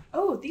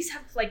 Oh, these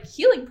have like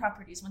healing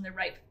properties when they're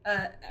ripe.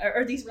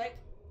 Are these ripe?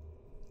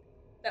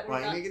 That Why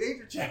we're don't not. you make a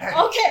nature check?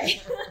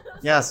 Okay.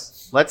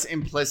 Yes, let's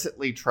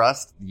implicitly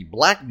trust the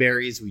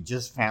blackberries we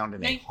just found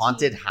in a 19.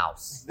 haunted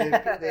house. They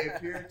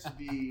appear to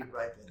be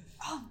ripened.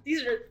 Oh,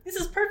 this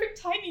is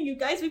perfect timing, you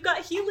guys. We've got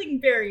healing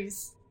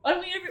berries. Why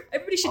don't we?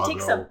 Everybody should I'll take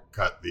go some.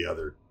 cut the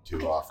other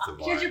 2 off the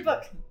vine. Here's your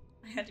book.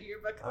 I hand you your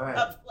book All right.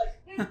 up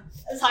like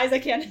as high as I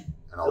can.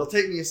 And It'll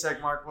take me a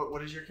sec, Mark.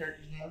 What is your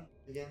character's name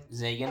again?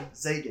 Zagan.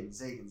 Zagan.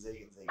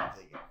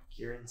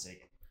 Kieran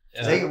Zagan.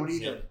 Zagan, what are you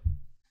doing?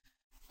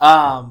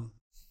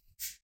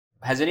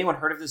 Has anyone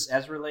heard of this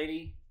Ezra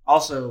lady?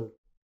 Also,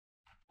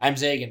 I'm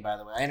Zagan, by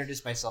the way. I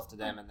introduced myself to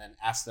them and then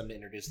asked them to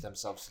introduce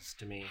themselves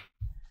to me.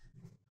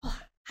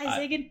 Hi,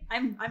 Zagan.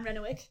 I'm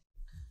Renwick.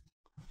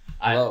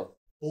 Hello.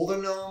 Older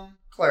gnome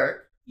cleric.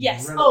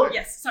 Yes. Renwick. Oh,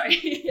 yes. Sorry.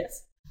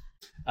 Yes.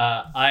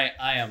 I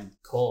am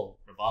Cole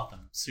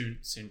Robotham, soon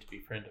to be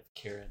friend of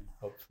Kieran,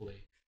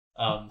 hopefully.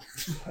 I'm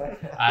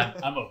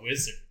a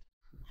wizard.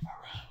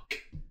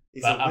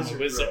 He's But a I'm a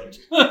wizard.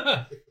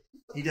 rogue.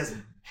 He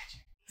doesn't.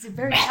 He's a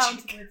very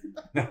talented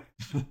wizard.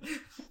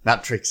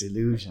 Not tricks,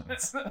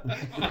 illusions.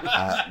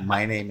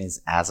 My name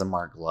is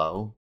Azamar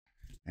Glow,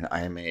 and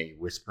I am a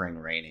Whispering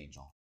Rain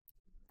Angel.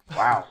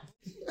 Wow.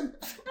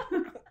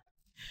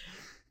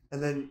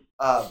 And then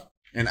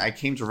And I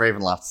came to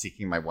Ravenloft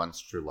seeking my once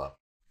true love.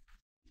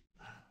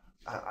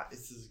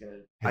 this is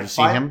gonna. Have you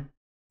seen him?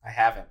 I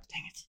haven't.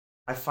 Dang it.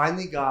 I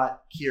finally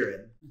got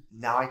Kieran.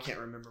 Now I can't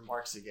remember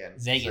Mark's again.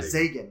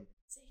 Zagan.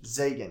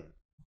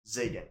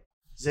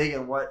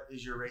 Zagan, what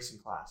is your race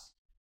and class?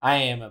 I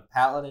am a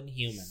paladin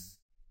human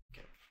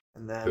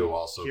And then Who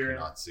also Kieran.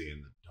 cannot see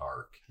in the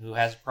dark. who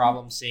has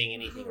problems seeing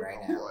anything right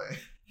Oh, now. boy.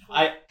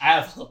 I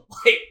have a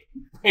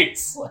light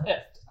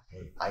slip.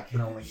 I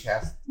can only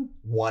cast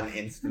one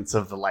instance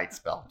of the light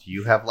spell. Do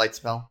you have light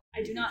spell?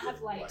 I do not You have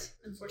get light, as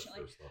the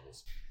unfortunately. first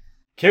levels.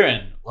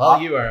 Kieran,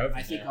 while you are over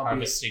I think there I'll be-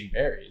 harvesting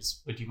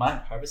berries, would you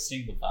mind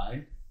harvesting the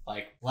vine?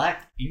 Like,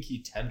 black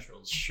inky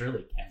tendrils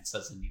surely counts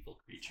as an evil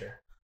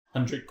creature.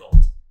 100 gold.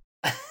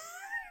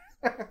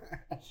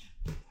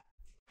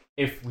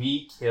 If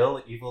we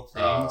kill evil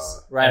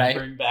things Right, and I-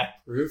 bring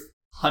back proof,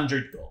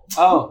 100 gold.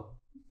 Oh,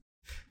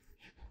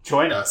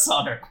 Join us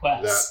on our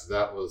quest.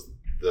 That was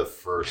the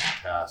first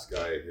task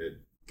I had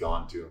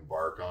gone to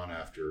embark on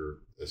after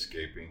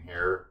escaping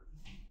here.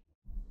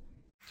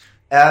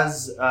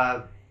 As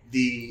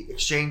the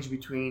exchange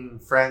between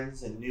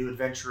friends and new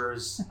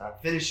adventurers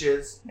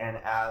finishes, and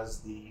as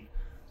the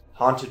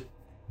haunted,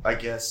 I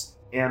guess,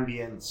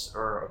 ambience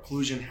or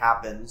occlusion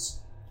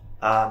happens,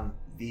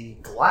 the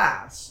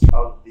glass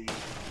of the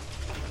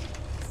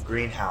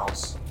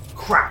greenhouse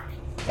crack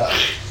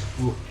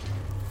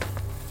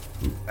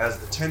as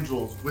the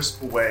tendrils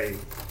wisp away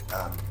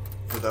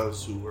for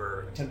those who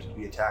were attempted to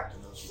be attacked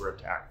and those who were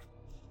attacked,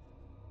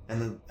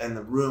 and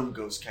the room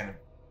goes kind of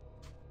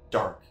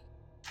dark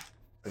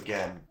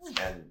again,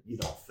 and you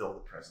don't feel the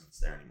presence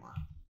there anymore.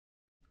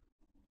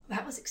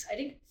 That was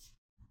exciting.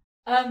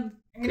 I'm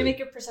Good. gonna make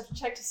a perception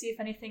check to see if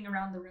anything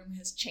around the room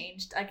has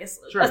changed. I guess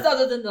Sure.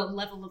 other than the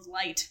level of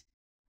light,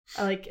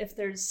 like if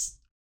there's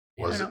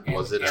Was I it don't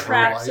was it ever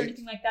tracks or light?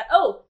 anything like that.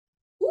 Oh,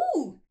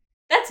 ooh,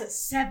 that's a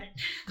 7.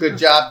 Good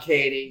job,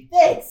 Katie.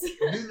 Thanks.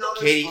 You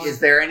notice Katie, on- is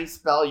there any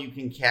spell you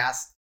can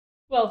cast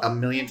Well, a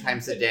million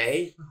times a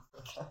day?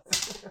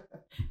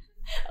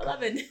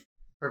 11.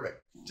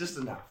 Perfect, just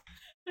enough.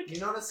 You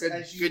notice Good,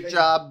 as you good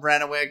job,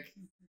 Renwick.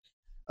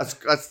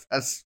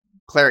 Us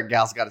cleric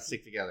gals got to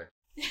stick together.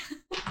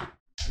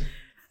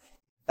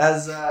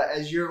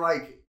 as you're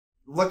like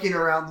looking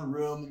around the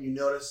room and you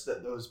notice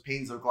that those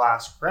panes of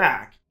glass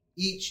crack.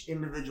 Each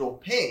individual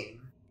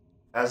pane,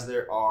 as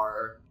there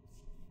are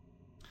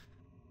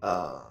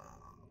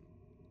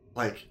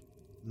like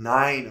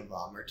 9 of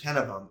them or 10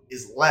 of them,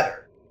 is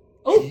lettered.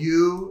 Oh.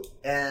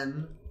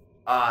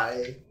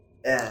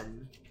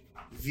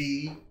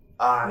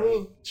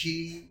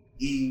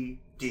 UNIVITED.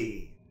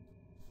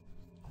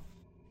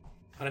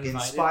 In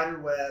uninvited.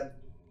 spiderweb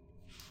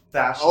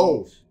fashion.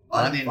 Oh,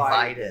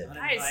 uninvited.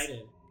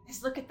 Uninvited.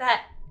 Guys, look at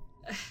that.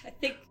 I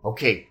think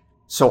Okay,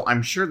 so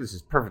I'm sure this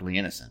is perfectly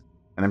innocent,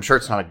 and I'm sure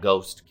it's not a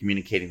ghost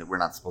communicating that we're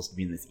not supposed to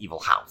be in this evil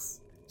house.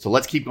 So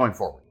let's keep going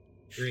forward.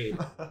 Agreed.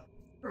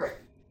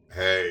 Perfect.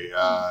 Hey,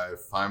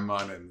 if I'm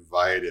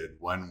uninvited,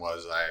 when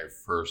was I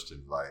first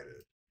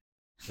invited?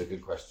 It's a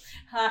good question.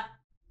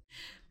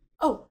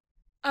 Oh,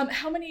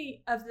 how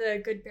many of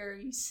the good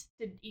berries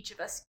did each of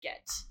us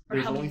get? Or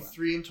There's how only many?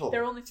 3 in total.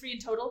 There were only 3 in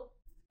total.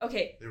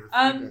 Okay. There were 3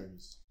 um,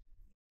 berries.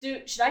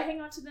 Should I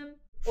hang on to them,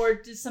 or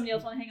does somebody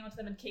else want to hang on to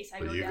them in case I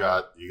But go you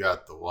down?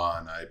 got the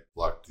one. I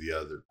plucked the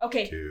other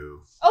Okay.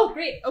 2. Oh,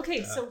 great.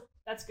 Okay, so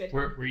that's good.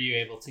 Were you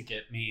able to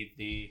get me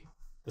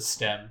the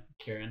stem,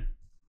 Kieran?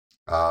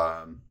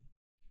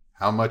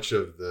 How much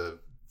of the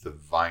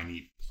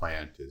viney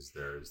plant is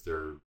there?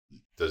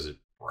 Does it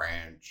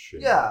branch?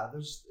 and- Yeah,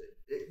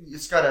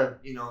 it's got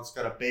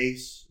a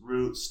base,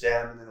 root,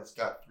 stem, and then it's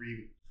got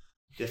 3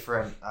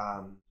 different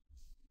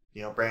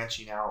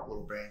branching out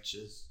little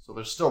branches. So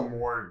there's still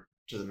more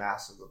to the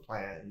mass of the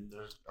plant, and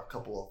there's a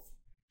couple of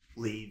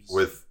leaves.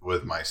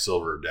 With my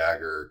silver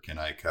dagger, can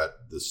I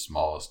cut the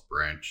smallest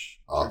branch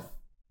off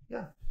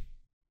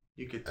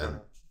you could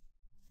and-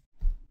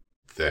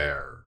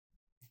 there?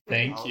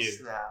 Thank Oh, you.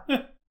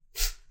 snap.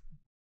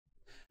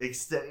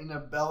 Extending a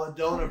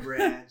belladonna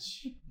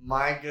branch.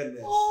 My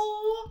goodness.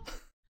 Oh,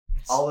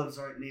 Olives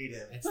aren't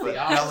native. It's but the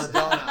opposite.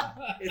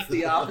 belladonna. It's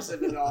the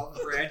opposite of an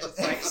olive branch. It's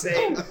like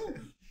saying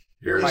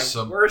Here's My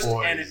some worst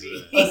poison.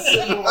 enemy.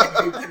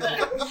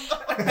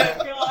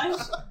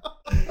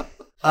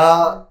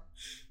 Gosh.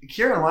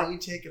 Kieran, why don't you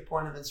take a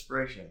point of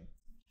inspiration?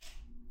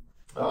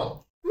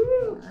 Oh.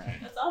 Woo.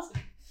 Alright. That's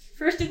awesome.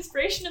 First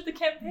inspiration of the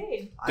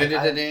campaign.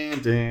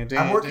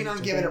 I'm working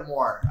on giving it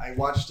more. I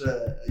watched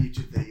a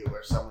YouTube video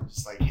where someone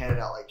just like handed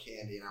out like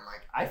candy, and I'm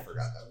like, I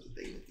forgot that was a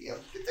thing that the DM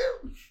could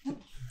do.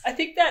 I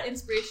think that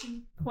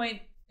inspiration point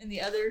in the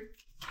other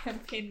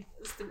campaign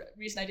is the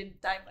reason I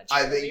didn't die much.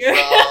 I think earlier.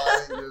 so.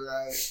 I think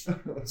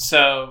you're right.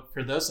 So,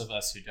 for those of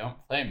us who don't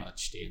play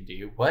much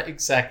D&D, what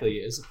exactly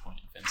is a point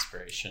of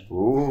inspiration?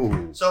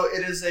 Ooh. So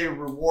it is a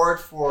reward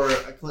for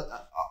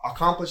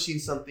accomplishing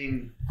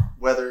something,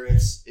 whether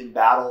it's in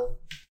battle,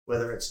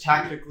 whether it's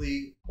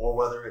tactically, or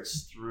whether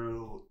it's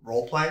through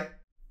roleplay.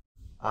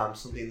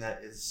 Something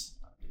that is,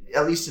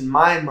 at least in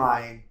my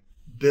mind,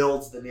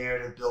 builds the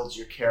narrative, builds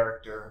your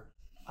character.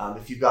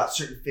 If you've got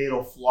certain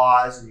fatal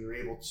flaws and you're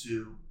able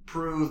to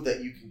prove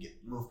that you can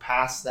move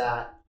past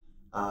that,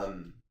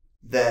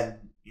 then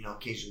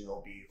occasionally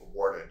they'll be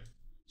awarded.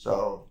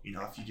 So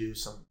if you do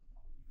some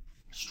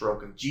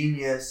stroke of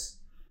genius,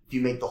 if you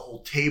make the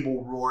whole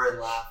table roar in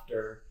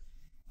laughter,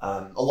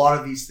 a lot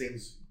of these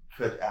things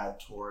could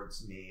add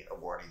towards me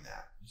awarding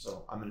that.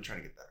 So I'm going to try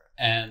to get better.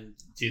 And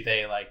do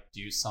they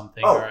do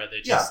something, Oh, or are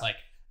they just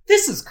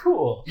this is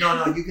cool?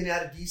 No, you can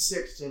add a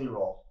d6 to any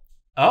roll,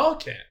 Oh,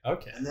 okay.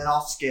 and then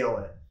I'll scale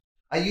it.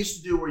 I used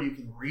to do where you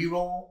can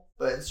re-roll,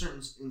 but in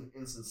certain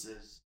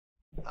instances,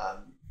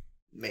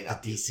 may The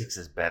not. be. D6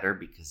 is better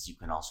because you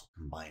can also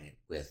combine it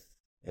with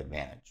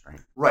advantage, right?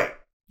 Right.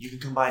 You can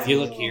combine If it you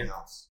with look anything here,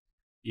 else.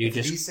 You It's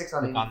a just D6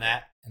 click anything. on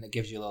that, and it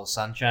gives you a little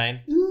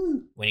sunshine.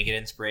 Ooh. When you get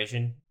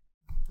inspiration,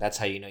 that's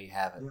how you know you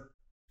have it. Yeah.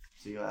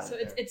 So you add So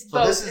it there. it's So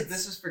both.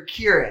 this is for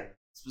Kieran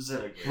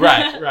specifically.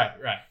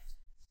 Right.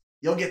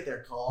 You'll get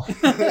there, Cole.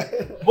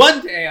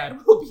 One day I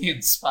will be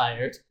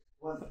inspired.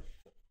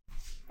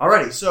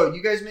 Alrighty, so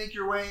you guys make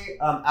your way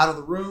out of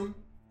the room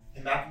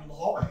and back into the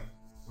hallway.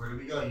 Where do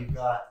we go? You've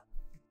got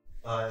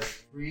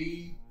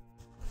three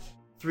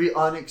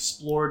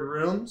unexplored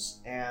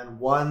rooms and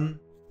one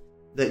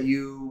that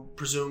you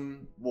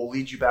presume will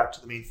lead you back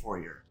to the main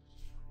foyer.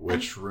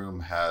 Which room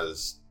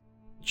has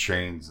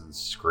chains and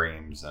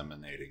screams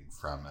emanating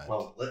from it?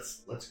 Well,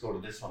 let's go to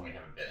this one we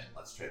haven't been in.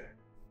 Let's try there.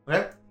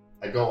 Okay.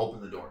 I go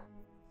open the door.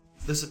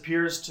 This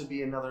appears to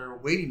be another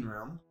waiting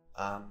room,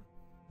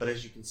 but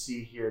as you can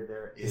see here,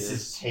 there is. This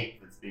is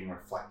tape that's being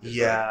reflected.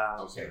 Yeah. Right?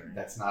 Okay,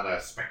 that's not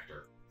a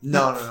specter.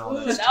 No.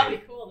 Ooh, That's that'd be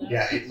tape. cool. Though.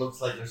 Yeah, it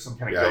looks like there's some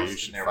kind of Yeah, ghost you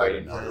should in there fight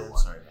waiting for another us. one.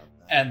 Sorry about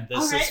that. And this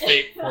All is right.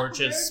 Fate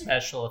Forge's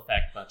special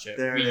effect budget.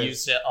 There We it is.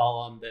 used it all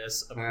on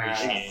this.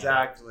 Appreciate it.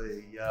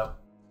 Exactly. Yep.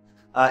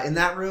 In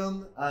that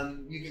room,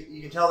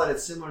 you can tell that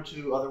it's similar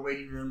to other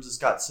waiting rooms. It's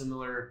got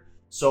similar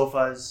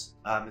sofas.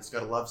 It's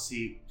got a love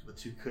seat with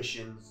 2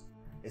 cushions.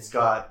 It's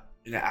got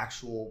an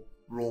actual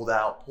rolled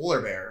out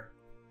polar bear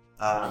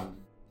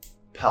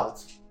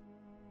pelt,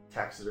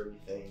 taxidermy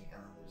thing,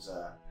 and there's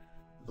I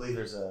believe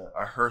there's a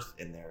hearth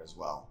in there as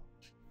well.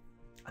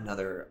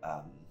 Another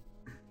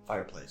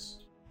fireplace.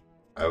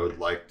 I would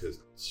like to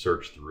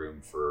search the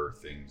room for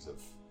things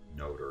of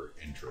note or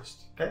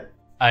interest. Okay.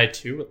 I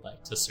too would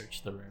like to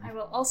search the I room.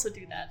 will also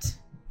do that.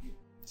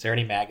 Is there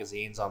any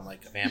magazines on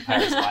a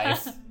vampire's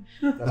life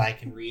that I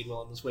can read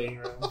while in this waiting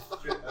room?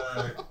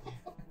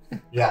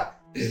 Yeah.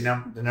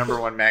 The number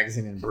one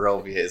magazine in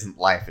Barovia isn't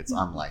Life, it's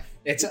Unlife.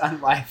 It's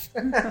Unlife.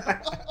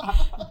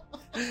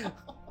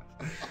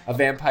 A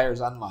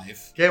vampire's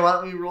Unlife. Okay, why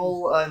don't we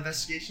roll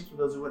investigation for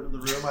those who went into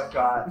the room? I've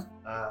got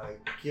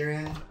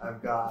Kieran,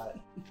 I've got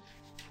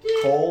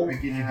Cole. We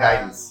give you and-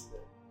 guidance.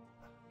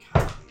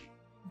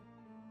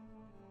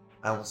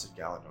 I almost said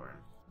Galadorn.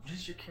 What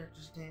is your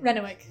character's name?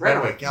 Renwick.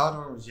 Renwick.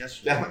 Galadorn was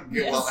yesterday. That would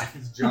be, well,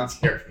 it's John's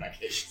character in that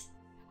case.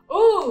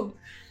 Ooh.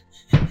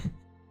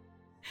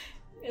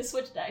 Yeah,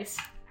 switch dice.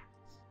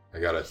 I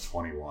got a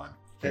 21.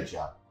 Good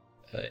job.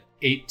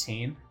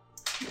 18.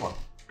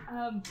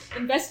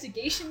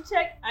 Investigation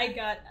check. I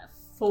got a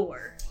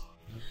 4.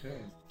 Okay.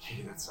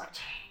 Okay, that sucked.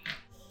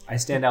 I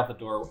stand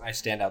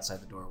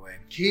outside the doorway.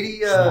 Katie,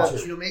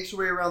 makes her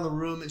way around the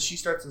room and she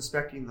starts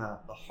inspecting the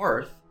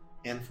hearth.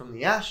 And from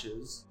the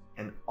ashes,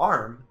 an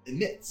arm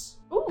emits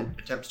Ooh. and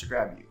attempts to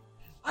grab you.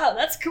 Wow,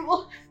 that's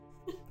cool.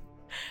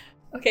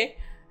 Okay.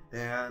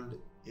 And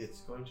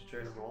it's going to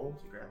try to roll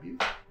to grab you.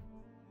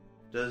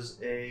 Does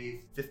a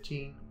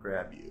 15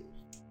 grab you?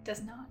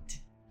 Does not.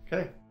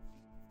 Okay.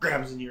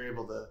 Grabs and you're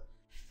able to,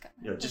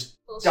 just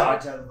Little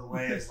dodge sword. out of the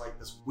way as like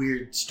this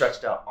weird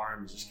stretched out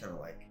arm is just kind of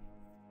like.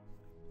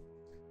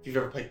 If you've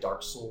ever played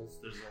Dark Souls,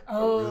 there's like a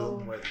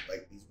room where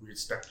like these weird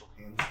spectral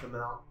hands come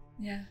out,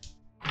 Yeah.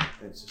 and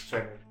it's just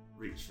trying to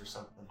reach for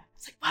something.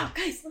 It's like, wow,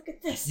 guys, look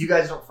at this. You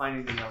guys don't find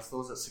anything else.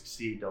 Those that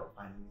succeed don't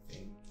find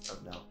anything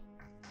of note,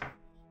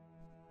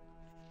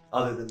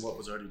 other than what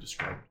was already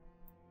described.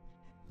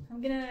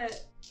 I'm gonna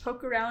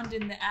poke around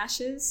in the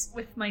ashes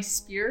with my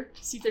spear,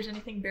 see if there's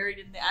anything buried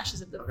in the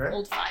ashes of the Okay.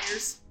 old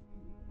fires.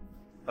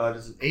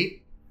 Does an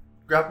 8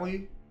 grapple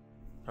you?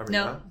 Probably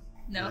No. not.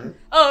 No. Right.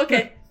 Oh,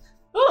 okay.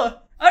 Oh,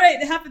 all right.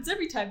 right. It happens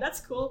every time. That's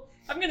cool.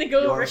 I'm gonna go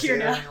You over wanna here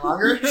stay now. any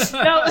longer?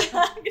 No,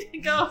 I'm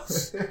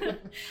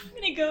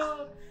gonna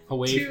go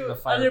Away from to the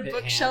fire other pit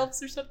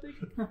bookshelves or something.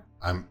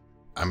 I'm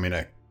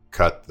gonna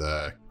cut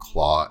the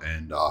claw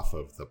end off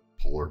of the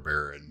polar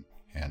bear and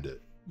hand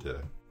it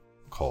to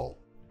Cole.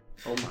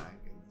 Oh my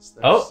goodness.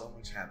 There's Oh. so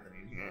much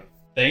happening here.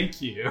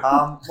 Thank you.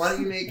 Why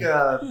don't you make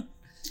a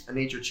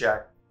nature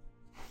check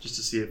just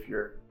to see if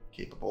you're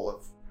capable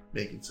of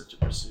making such a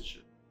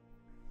precision.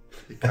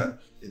 To cut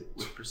it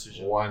with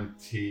precision.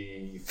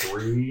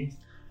 23.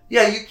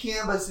 Yeah, you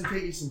can, but it's gonna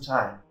take you some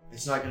time.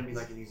 It's not gonna be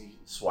like an easy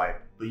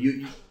swipe. But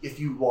you if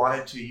you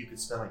wanted to, you could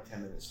spend like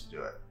 10 minutes to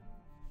do it.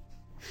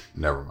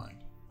 Never mind.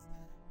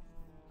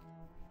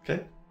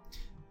 Okay.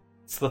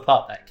 It's the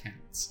thought that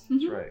counts.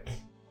 That's right.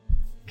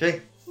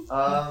 Okay.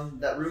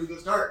 That room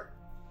goes dark.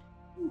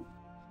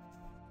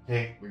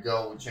 Okay, we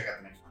check out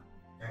the next one.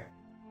 Okay.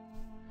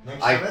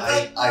 Next time,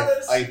 it's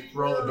another I secret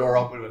throw the room. door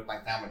open with my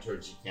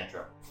thaumaturgy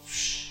cantrip.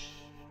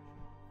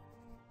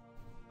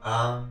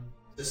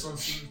 This one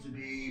seems to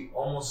be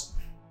almost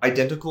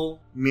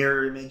identical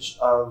mirror image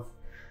of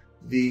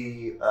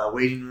the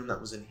waiting room that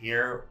was in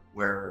here,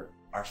 where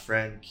our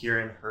friend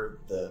Kieran heard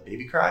the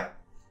baby cry,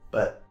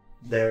 but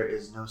there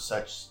is no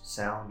such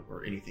sound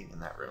or anything in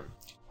that room.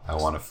 I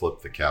want to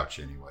flip the couch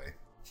anyway.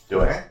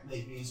 Do it. Okay,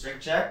 make me a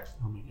strength check.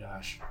 Oh my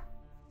gosh.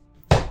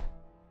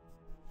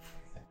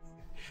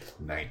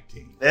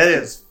 19. It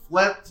is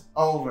flipped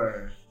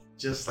over,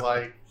 just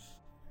like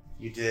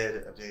you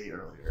did a day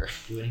earlier.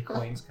 Do any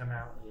coins come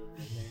out in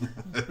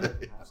there?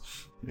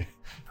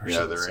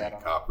 Yeah, there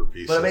ain't copper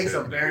pieces. But it makes a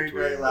hidden very,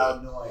 between very the-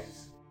 loud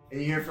noise. And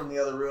you hear from the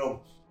other room,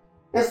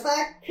 It's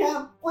that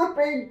camp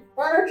flipping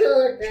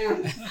furniture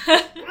again.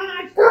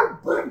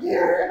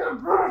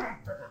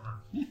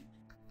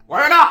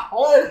 we're in a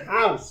haunted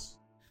house.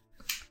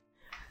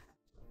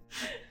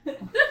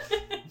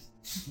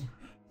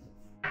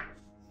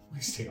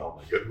 Wasting all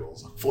my good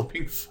rolls on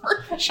flipping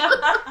furniture.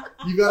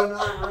 You got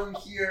another room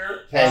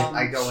here. Okay,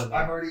 I go in there.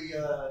 I've already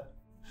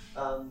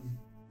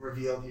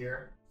revealed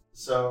here.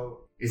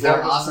 So Is there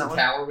an Go up awesome that one?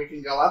 tower we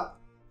can go up?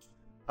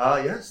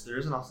 Yes, there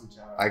is an awesome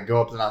tower. I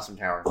go up to an awesome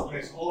tower.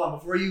 Okay, so hold on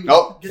before you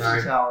Oh, get sorry.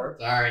 to the tower.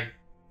 Sorry.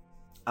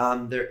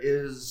 There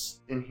is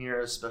in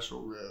here a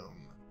special room.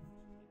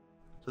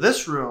 So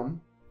this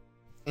room,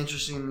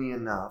 interestingly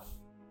enough,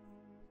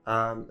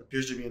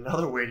 appears to be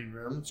another waiting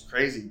room. It's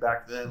crazy.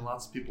 Back then,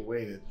 lots of people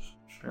waited.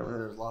 Apparently,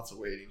 there's lots of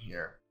waiting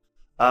here.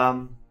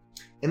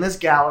 In this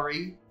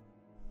gallery,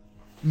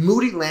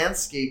 moody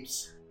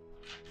landscapes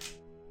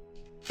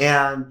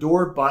and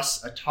door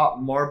busts atop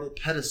marble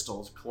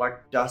pedestals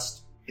collect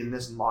dust in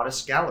this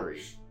modest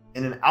gallery.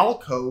 In an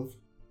alcove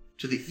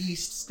to the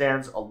east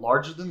stands a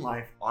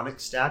larger-than-life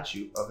onyx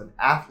statue of an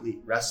athlete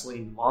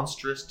wrestling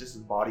monstrous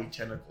disembodied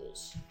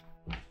tentacles.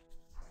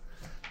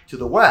 To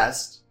the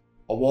west,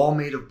 a wall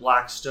made of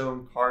black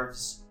stone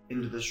carves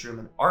into this room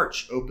an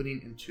arch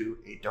opening into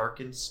a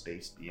darkened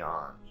space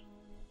beyond.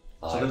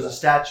 So there's a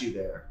statue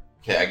there.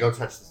 Okay, I go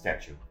touch the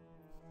statue.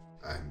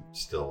 I'm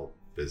still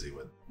busy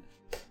with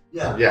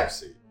Yeah.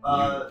 see.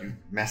 You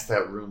messed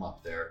that room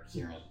up there,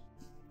 Kieran.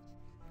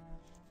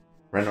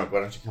 Renwick, why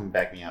don't you come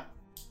back me up?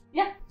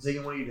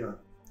 Zagan, what are you doing?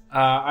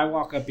 I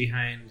walk up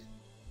behind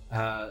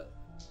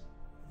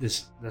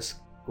this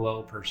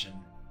glow person.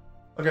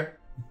 Okay.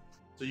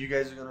 So you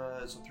guys are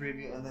gonna, so three of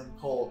you, and then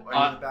Cole, are you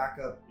gonna back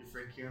up your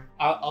friend Kieran?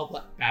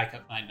 I'll back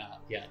up my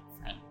not yet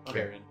friend, Okay.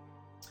 Karen.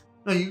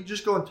 No, you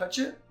just go and touch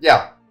it.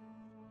 Yeah.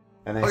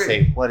 And I Okay.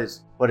 say, what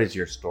is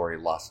your story,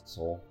 lost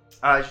soul?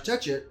 As you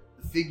touch it,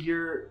 the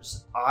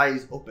figure's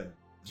eyes open.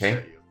 Okay.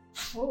 At you.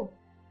 Oh.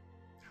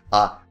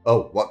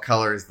 What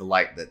color is the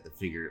light that the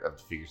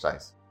figure's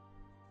eyes?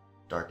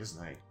 Dark as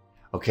night.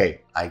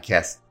 Okay, I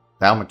cast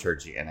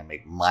thaumaturgy and I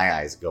make my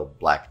eyes go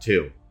black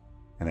too.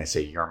 And I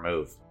say, your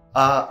move.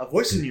 A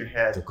voice in your The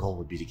head. goal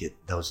would be to get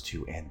those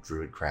two and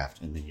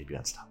Druidcraft, and then you'd be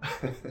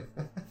unstoppable.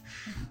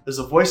 There's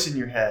a voice in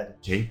your head.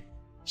 Okay?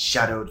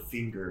 Shadowed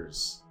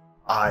fingers,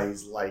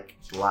 eyes like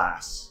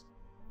glass.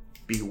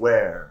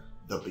 Beware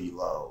the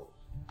below.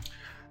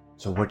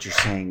 So what you're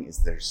saying is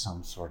there's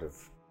some sort of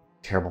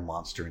terrible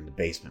monster in the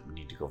basement we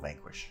need to go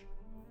vanquish.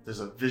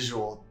 There's a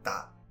visual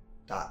dot,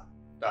 dot,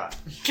 dot.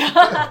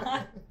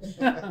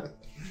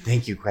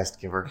 Thank you, quest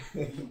giver.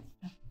 I'm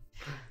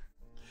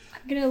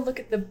gonna look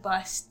at the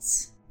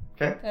busts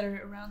Okay. that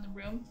are around the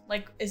room.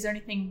 Like, is there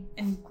anything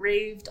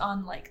engraved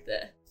on like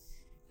the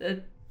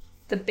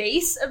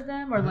base of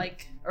them, or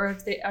like, or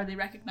if are they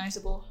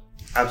recognizable?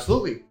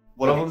 Absolutely.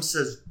 One of them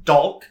says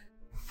Dalk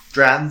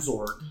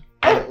Dranzorg,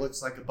 and it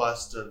looks like a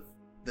bust of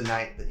the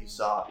knight that you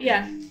saw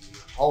Yeah. in the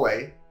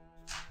hallway.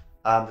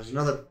 There's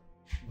another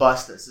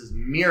bust that says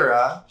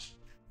Mira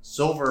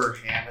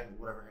Silverhand,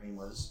 whatever her name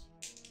was.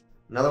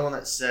 Another one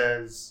that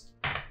says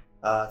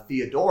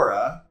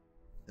Theodora,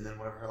 and then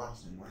whatever her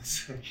last name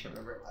was. I can't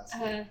remember her last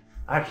name.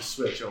 I have to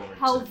switch over. to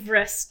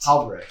Halvrist.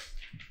 Halvrit.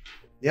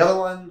 The other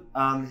one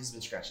has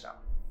been scratched out.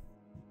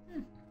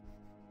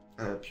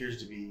 And it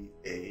appears to be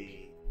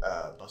a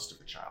bust of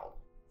a child.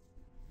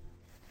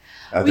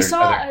 We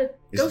saw a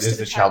ghost Does of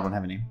the a child child. one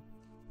have a name?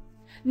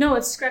 No,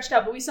 it's scratched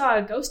out. But we saw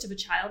a ghost of a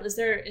child. Is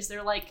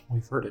there like?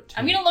 We've heard it too.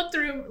 I'm gonna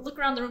look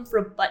around the room for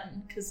a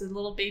button because the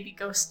little baby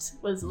ghost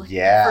was looking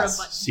Yes.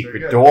 for a button. Secret Very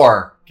good.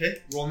 door.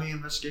 Okay, roll me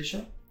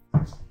investigation.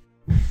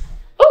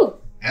 Oh,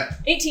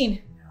 Yep.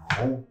 18.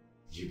 Oh,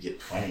 you get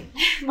 20.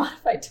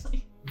 Modified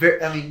 20.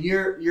 I mean,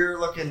 you're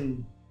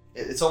looking.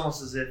 It's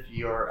almost as if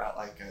you're at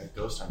like a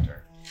ghost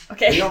hunter. You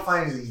Okay. don't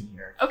find anything in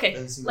here. Okay.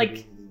 Doesn't seem Like- to be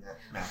anything that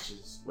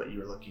matches what you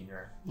were looking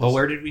at. Well,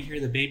 where did we hear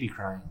the baby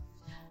crying?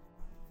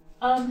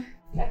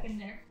 Back in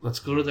there. Let's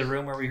go to the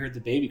room where we heard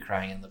the baby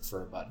crying and look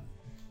for a button.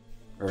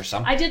 Or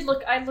something. I did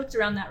look. I looked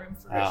around that room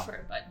for Oh. for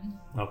a button.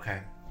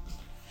 Okay.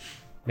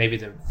 Maybe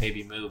the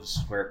baby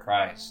moves where it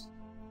cries.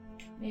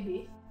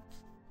 Maybe.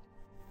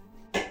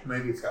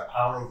 Maybe it's got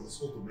power over this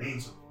whole domain.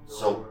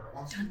 So-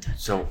 Dun, dun.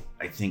 So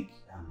I think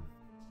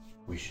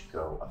we should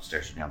go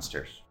upstairs or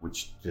downstairs.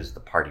 Which does the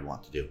party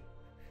want to do?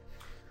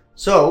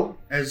 So,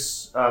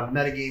 as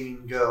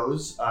metagaming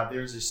goes,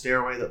 there's a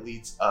stairway that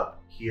leads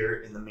up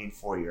here in the main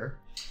foyer.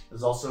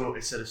 There's also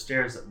a set of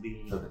stairs that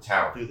lead To the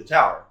tower. through the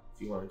tower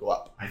if you want to go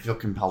up. I feel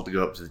compelled to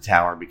go up to the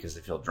tower because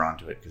I feel drawn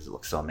to it because it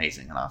looks so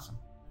amazing and awesome.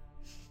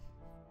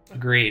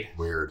 Agreed.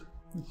 Weird.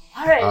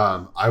 All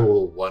right. I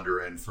will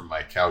wander in from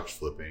my couch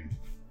flipping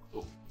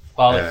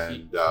Well, if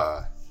you,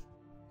 and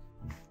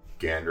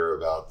gander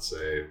about,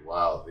 say,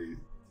 wow,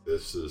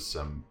 this is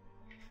some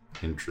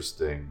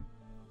interesting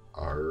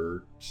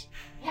art.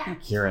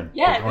 Kieran,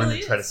 Yeah, we're it going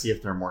really to try to is. see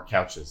if there are more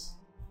couches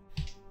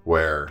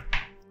Where?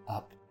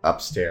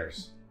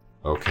 upstairs.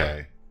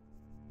 Okay.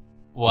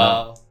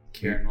 well,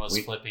 Kieran was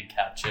we- flipping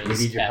couches. we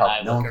need your Can help.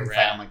 I No look one can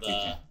find around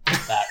my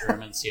that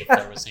room and see if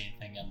there was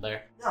anything in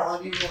there? Yeah,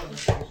 well, you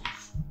go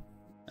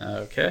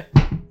Okay.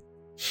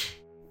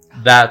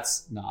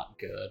 That's not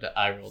good.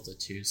 I rolled a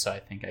 2, so I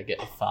think I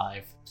get a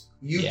 5.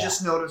 You Yeah.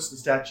 just noticed the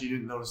statue, you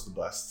didn't notice the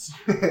busts.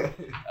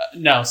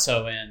 No,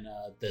 so in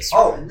this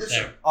room. Oh, in this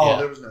there, room. Oh, yeah.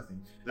 there was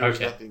nothing. There was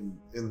Okay. nothing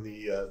in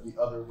the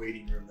other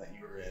waiting room that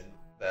you were in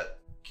that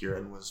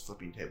Kieran was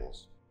flipping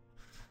tables.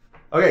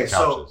 Okay,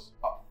 Couches.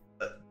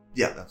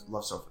 yeah, that's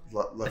love sofa,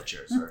 love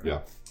chairs. Sorry.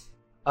 Yeah.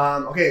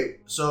 Okay,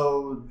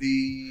 so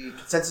the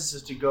consensus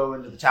is to go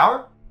into the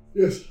tower.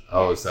 Yes.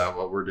 Oh, is that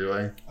what we're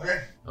doing?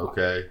 Okay.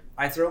 Okay.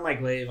 I throw my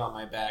glaive on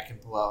my back and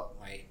pull out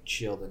my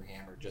shield and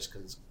hammer just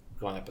because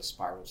going up a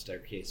spiral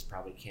staircase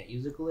probably can't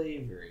use a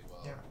glaive very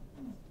well. Yeah.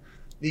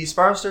 The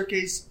spiral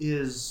staircase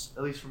is,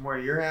 at least from where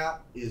you're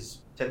at, is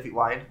 10 feet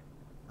wide,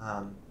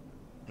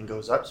 and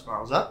goes up,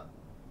 spirals up.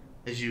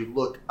 As you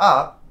look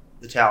up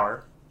the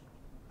tower,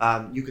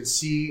 you can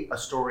see a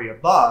story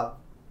above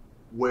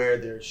where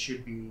there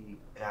should be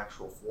an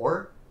actual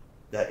floor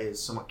that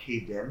is somewhat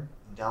caved in,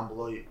 and down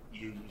below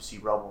you see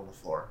rubble on the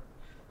floor.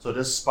 So it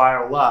does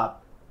spiral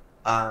up,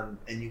 and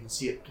you can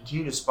see it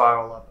continue to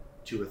spiral up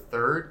to a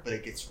third, but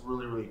it gets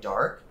really, really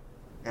dark.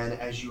 And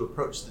as you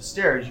approach the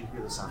stairs, you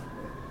hear the sound of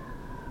wind.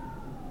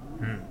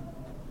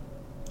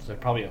 So there's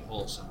probably a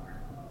hole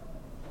somewhere.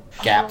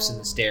 Gaps in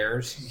the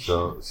stairs.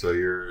 So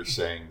you're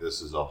saying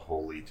this is a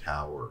holy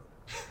tower?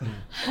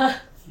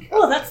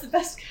 Oh, that's the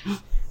best.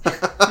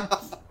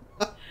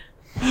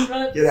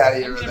 Run, Get out of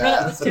here I'm with gonna run up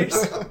that. the stairs.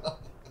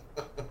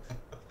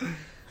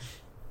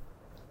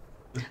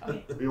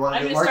 Okay. We want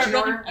I'm to do gonna marching start running.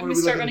 order? I'm What are gonna we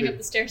start looking running to up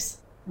the stairs.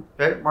 do?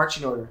 Okay,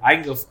 marching order. I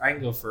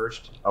can go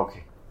first.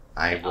 Okay.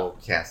 I will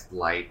cast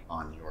light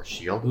on your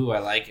shield, Ooh, I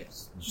like it.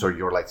 so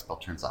your light spell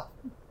turns off.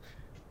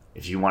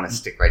 If you want to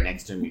stick right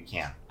next to him, you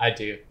can. I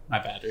do. My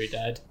battery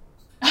died.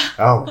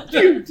 Oh.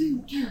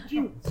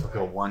 So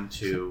go 1,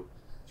 2,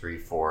 3,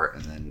 4,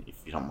 and then if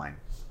you don't mind.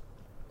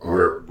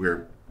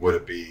 Would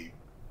it be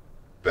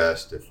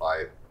best if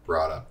I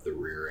brought up the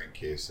rear in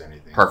case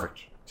anything?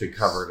 Perfect. To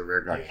cover the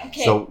rear guard. Yeah.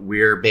 Okay. So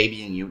we're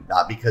babying you,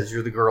 not because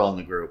you're the girl in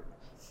the group,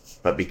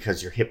 but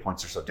because your hit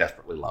points are so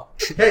desperately low.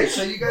 Okay,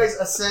 so you guys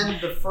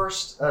ascend the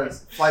first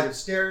flight of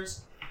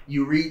stairs.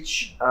 You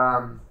reach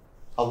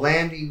a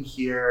landing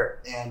here,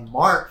 and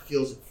Mark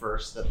feels at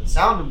first that the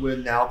sound of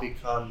wind now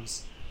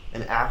becomes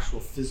an actual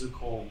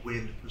physical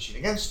wind pushing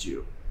against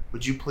you.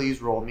 Would you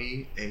please roll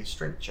me a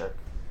strength check?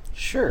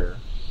 Sure.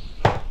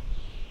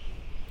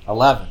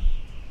 11.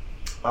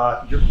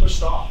 You're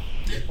pushed off.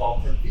 You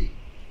fall 10 feet.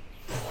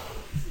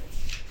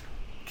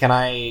 Can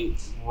I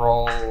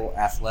roll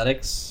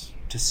athletics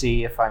to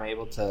see if I'm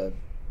able to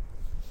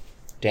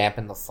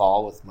dampen the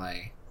fall with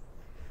my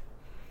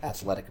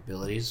athletic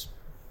abilities?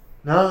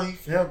 No, you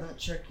failed that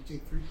check. You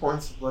take 3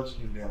 points of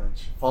bludgeoning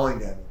damage, falling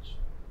damage.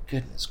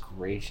 Goodness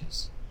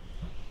gracious.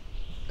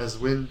 As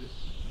wind,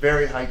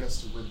 very high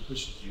gust of wind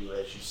pushes you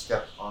as you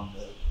step on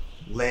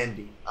the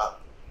landing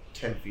up,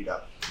 10 feet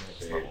up to the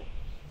next Okay. level.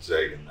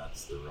 Zagan,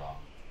 that's the wrong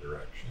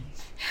direction.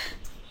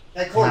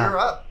 Hey, Cole, Yeah. you're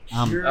up.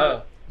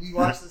 Oh. You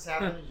watch this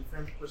happen as your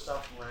friend's pushed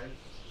off the ledge.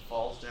 He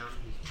falls down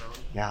and he's prone.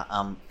 Yeah,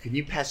 can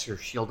you pass your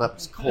shield up?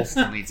 Cole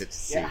still needs it to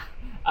see. Yeah.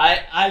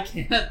 I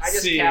can't I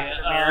just see.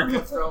 Captain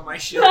America throw my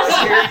shield.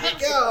 Here you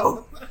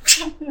go.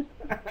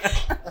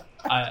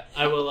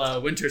 I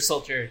will Winter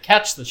Soldier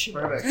catch the shield.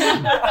 Perfect.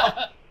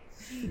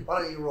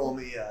 Why don't you roll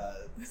me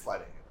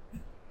sliding?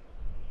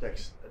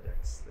 dex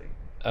thing.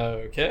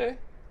 Okay.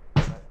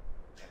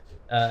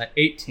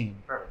 18.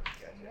 Perfect.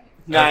 Gotcha.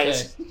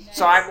 Nice. Okay.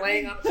 So I'm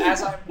laying up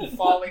as I'm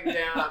falling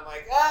down. I'm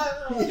like,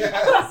 ah.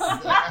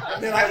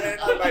 And then I land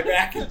on my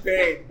back in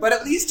pain. But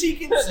at least he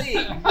can see.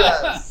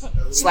 Yes.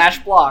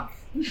 / block.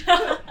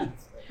 I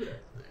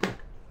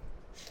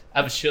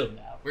have a shield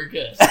now. We're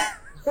good.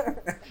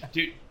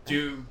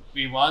 Do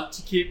we want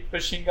to keep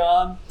pushing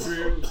on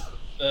through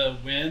the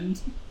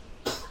wind?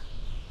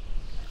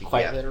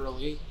 Quite Yeah.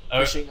 literally Oh.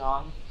 pushing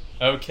on.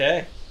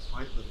 Okay.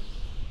 Quite literally.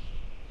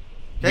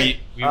 Okay,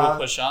 We will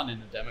push on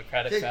in a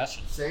democratic okay,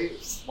 fashion.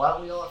 why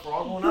don't we all, if we're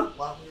all going up,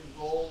 why don't we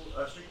roll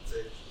a strength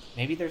save?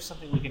 Maybe there's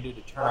something we can do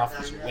to turn off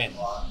this wind.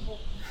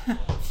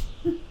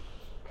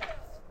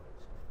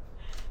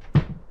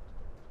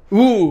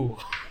 Ooh.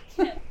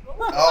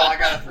 Oh, I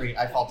got a 3.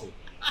 I fall 2.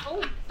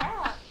 Holy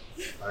crap.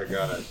 I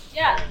got it.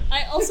 Yeah,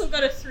 I also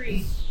got a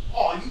 3.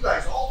 Oh, you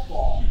guys all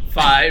fall.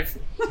 5.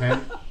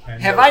 10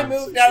 Have I doesn't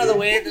moved out of the succeed.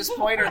 way at this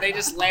point, or are they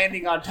just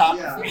landing on top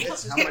Yeah, of me?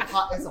 it's just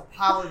it's a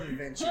pile of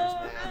adventures,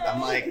 man.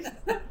 I'm like,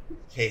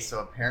 okay, so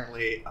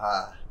apparently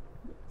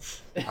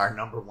our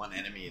number one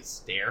enemy is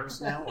stairs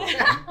now. Or wind?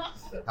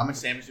 How much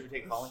damage do we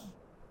take falling?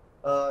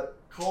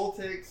 Cole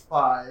takes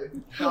 5.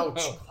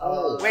 Ouch.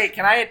 Wait,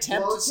 can I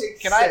attempt? Flo To,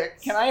 takes can I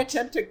 6. can I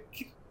attempt to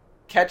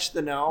catch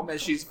the gnome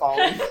as she's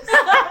falling?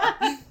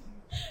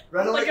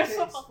 Renwick Like a takes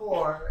football.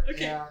 4,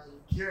 Okay. and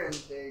Kieran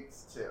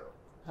takes 2.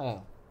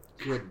 Oh,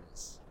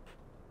 goodness.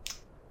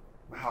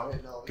 Wow, I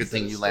didn't know. Good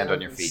thing you land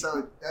on your feet.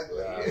 So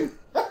deadly.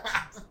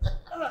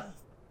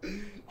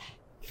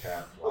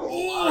 Cat Oh,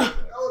 fly.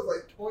 that was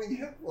like 20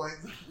 hit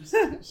points.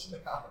 Just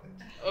out.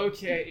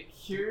 Okay,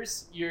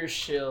 here's your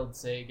shield,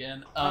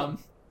 Sagan.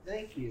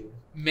 Thank you.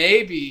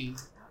 Maybe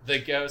the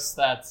ghost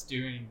that's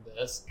doing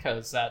this,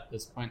 because at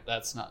this point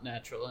that's not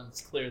natural and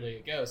it's clearly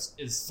a ghost,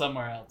 is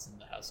somewhere else in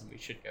the house and we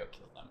should go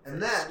kill them And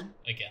first. then,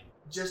 Again.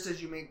 just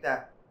as you make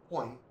that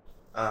point,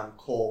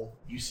 Cole,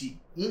 you see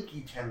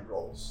inky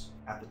tendrils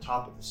at the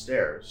top of the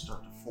stairs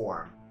start to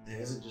form. And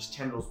it isn't just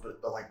tendrils,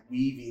 but they're like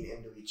weaving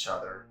into each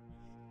other,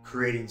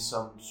 creating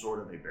some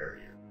sort of a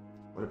barrier.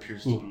 What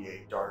appears to be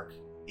a dark,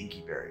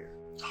 inky barrier.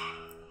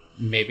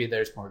 Maybe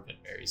there's more good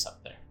berries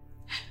up there.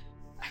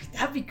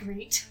 That'd be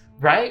great.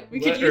 Right? We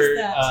could What- use or,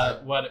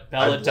 that. What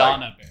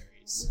belladonna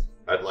berries?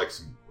 I'd like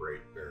some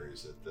great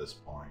berries at this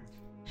point.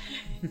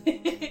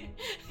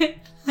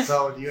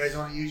 So, do you guys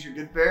want to use your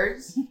good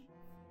berries?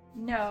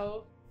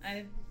 No,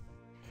 I'm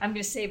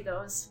gonna save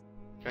those.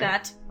 Okay.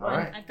 That All one.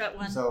 right. I've got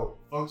one. So,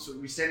 folks,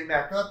 we're standing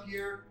back up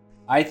here.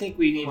 I think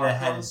we need Come on, to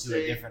head come into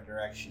straight. a different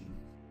direction.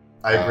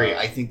 I agree.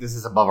 I think this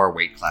is above our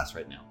weight class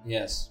right now.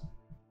 Yes.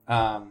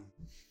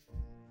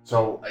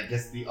 So I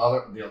guess the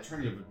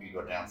alternative would be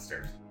go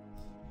downstairs.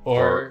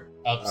 Or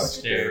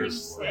Upstairs.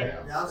 upstairs.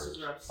 Yeah. Downstairs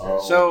or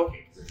upstairs? So-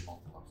 okay, 'cause there's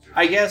multiple upstairs.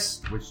 I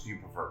guess Which do you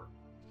prefer?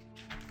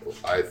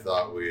 I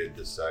thought we had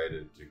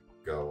decided to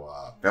go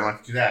up. Then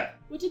let's do that.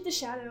 What did the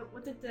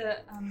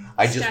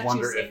I just statue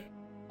wonder say? if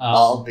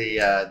all the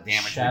damage we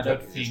Shadow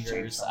took is just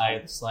fingers, changed I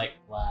have slight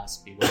glass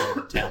beware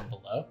down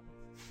below.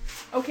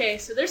 Okay,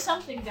 so there's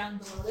something down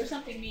below. There's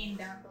something mean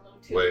down below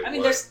too. Wait, I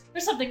mean, what?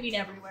 there's something mean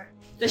everywhere.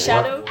 The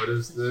shadow. What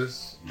is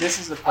this? this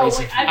is the Oh place.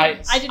 wait,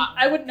 of-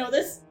 I wouldn't know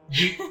this.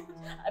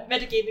 I'm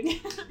metagaming.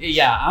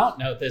 Yeah, I don't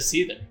know this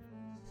either.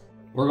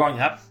 We're going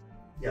up.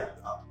 Yeah,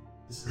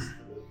 this is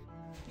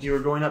you were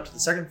going up to the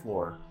second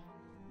floor.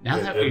 Now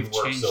It that didn't we've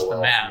work changed so the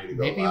well map, for me to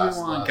go maybe we last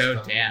want to go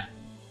time. down.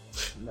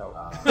 No.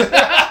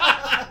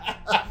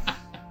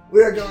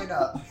 We are going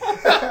up.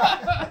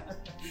 I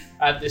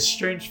have this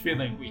strange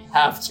feeling we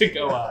have to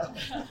go up.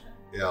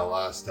 Yeah,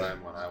 last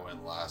time when I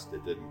went last,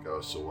 it didn't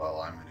go so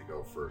well. I'm going to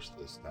go first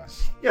this time.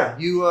 Yeah,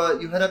 you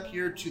head up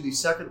here to the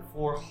second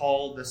floor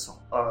hall. This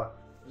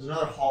there's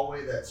another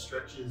hallway that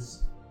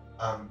stretches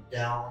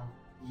down.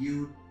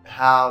 You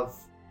have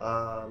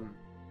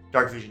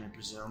dark vision, I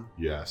presume.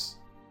 Yes.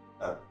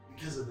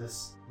 Because of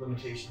this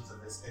limitations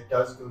of this, it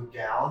does go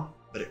down,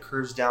 but it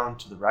curves down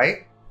to the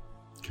right,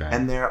 Okay.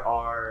 and there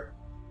are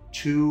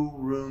 2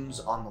 rooms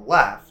on the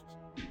left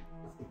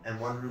and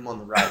 1 room on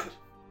the right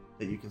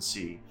that you can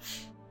see.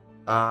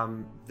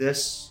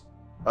 This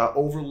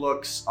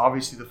overlooks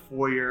obviously the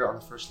foyer on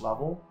the first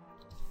level,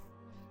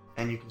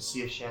 and you can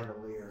see a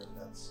chandelier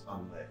that's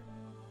unlit.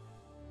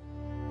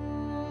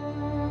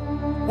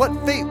 What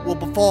fate will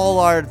befall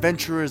our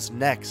adventurers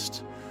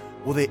next?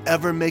 Will they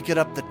ever make it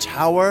up the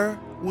tower?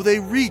 Will they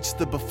reach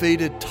the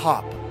buffeted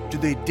top? Do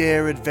they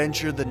dare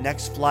adventure the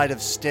next flight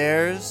of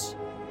stairs?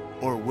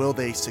 Or will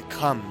they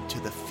succumb to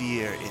the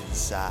fear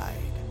inside?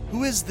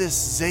 Who is this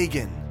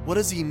Zagan? What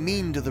does he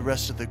mean to the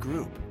rest of the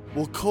group?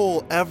 Will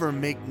Cole ever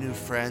make new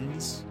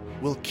friends?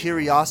 Will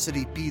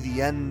curiosity be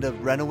the end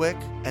of Renwick?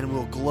 And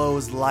will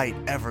Glow's light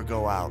ever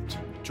go out?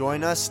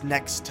 Join us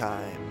next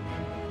time.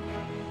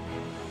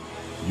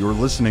 You're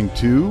listening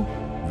to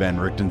Van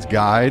Richten's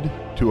Guide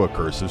to A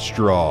Curse of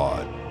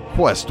Strahd.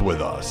 Quest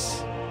with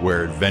us,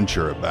 where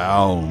adventure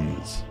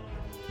abounds.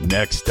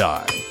 Next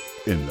time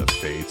in the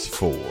Fates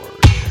Forge.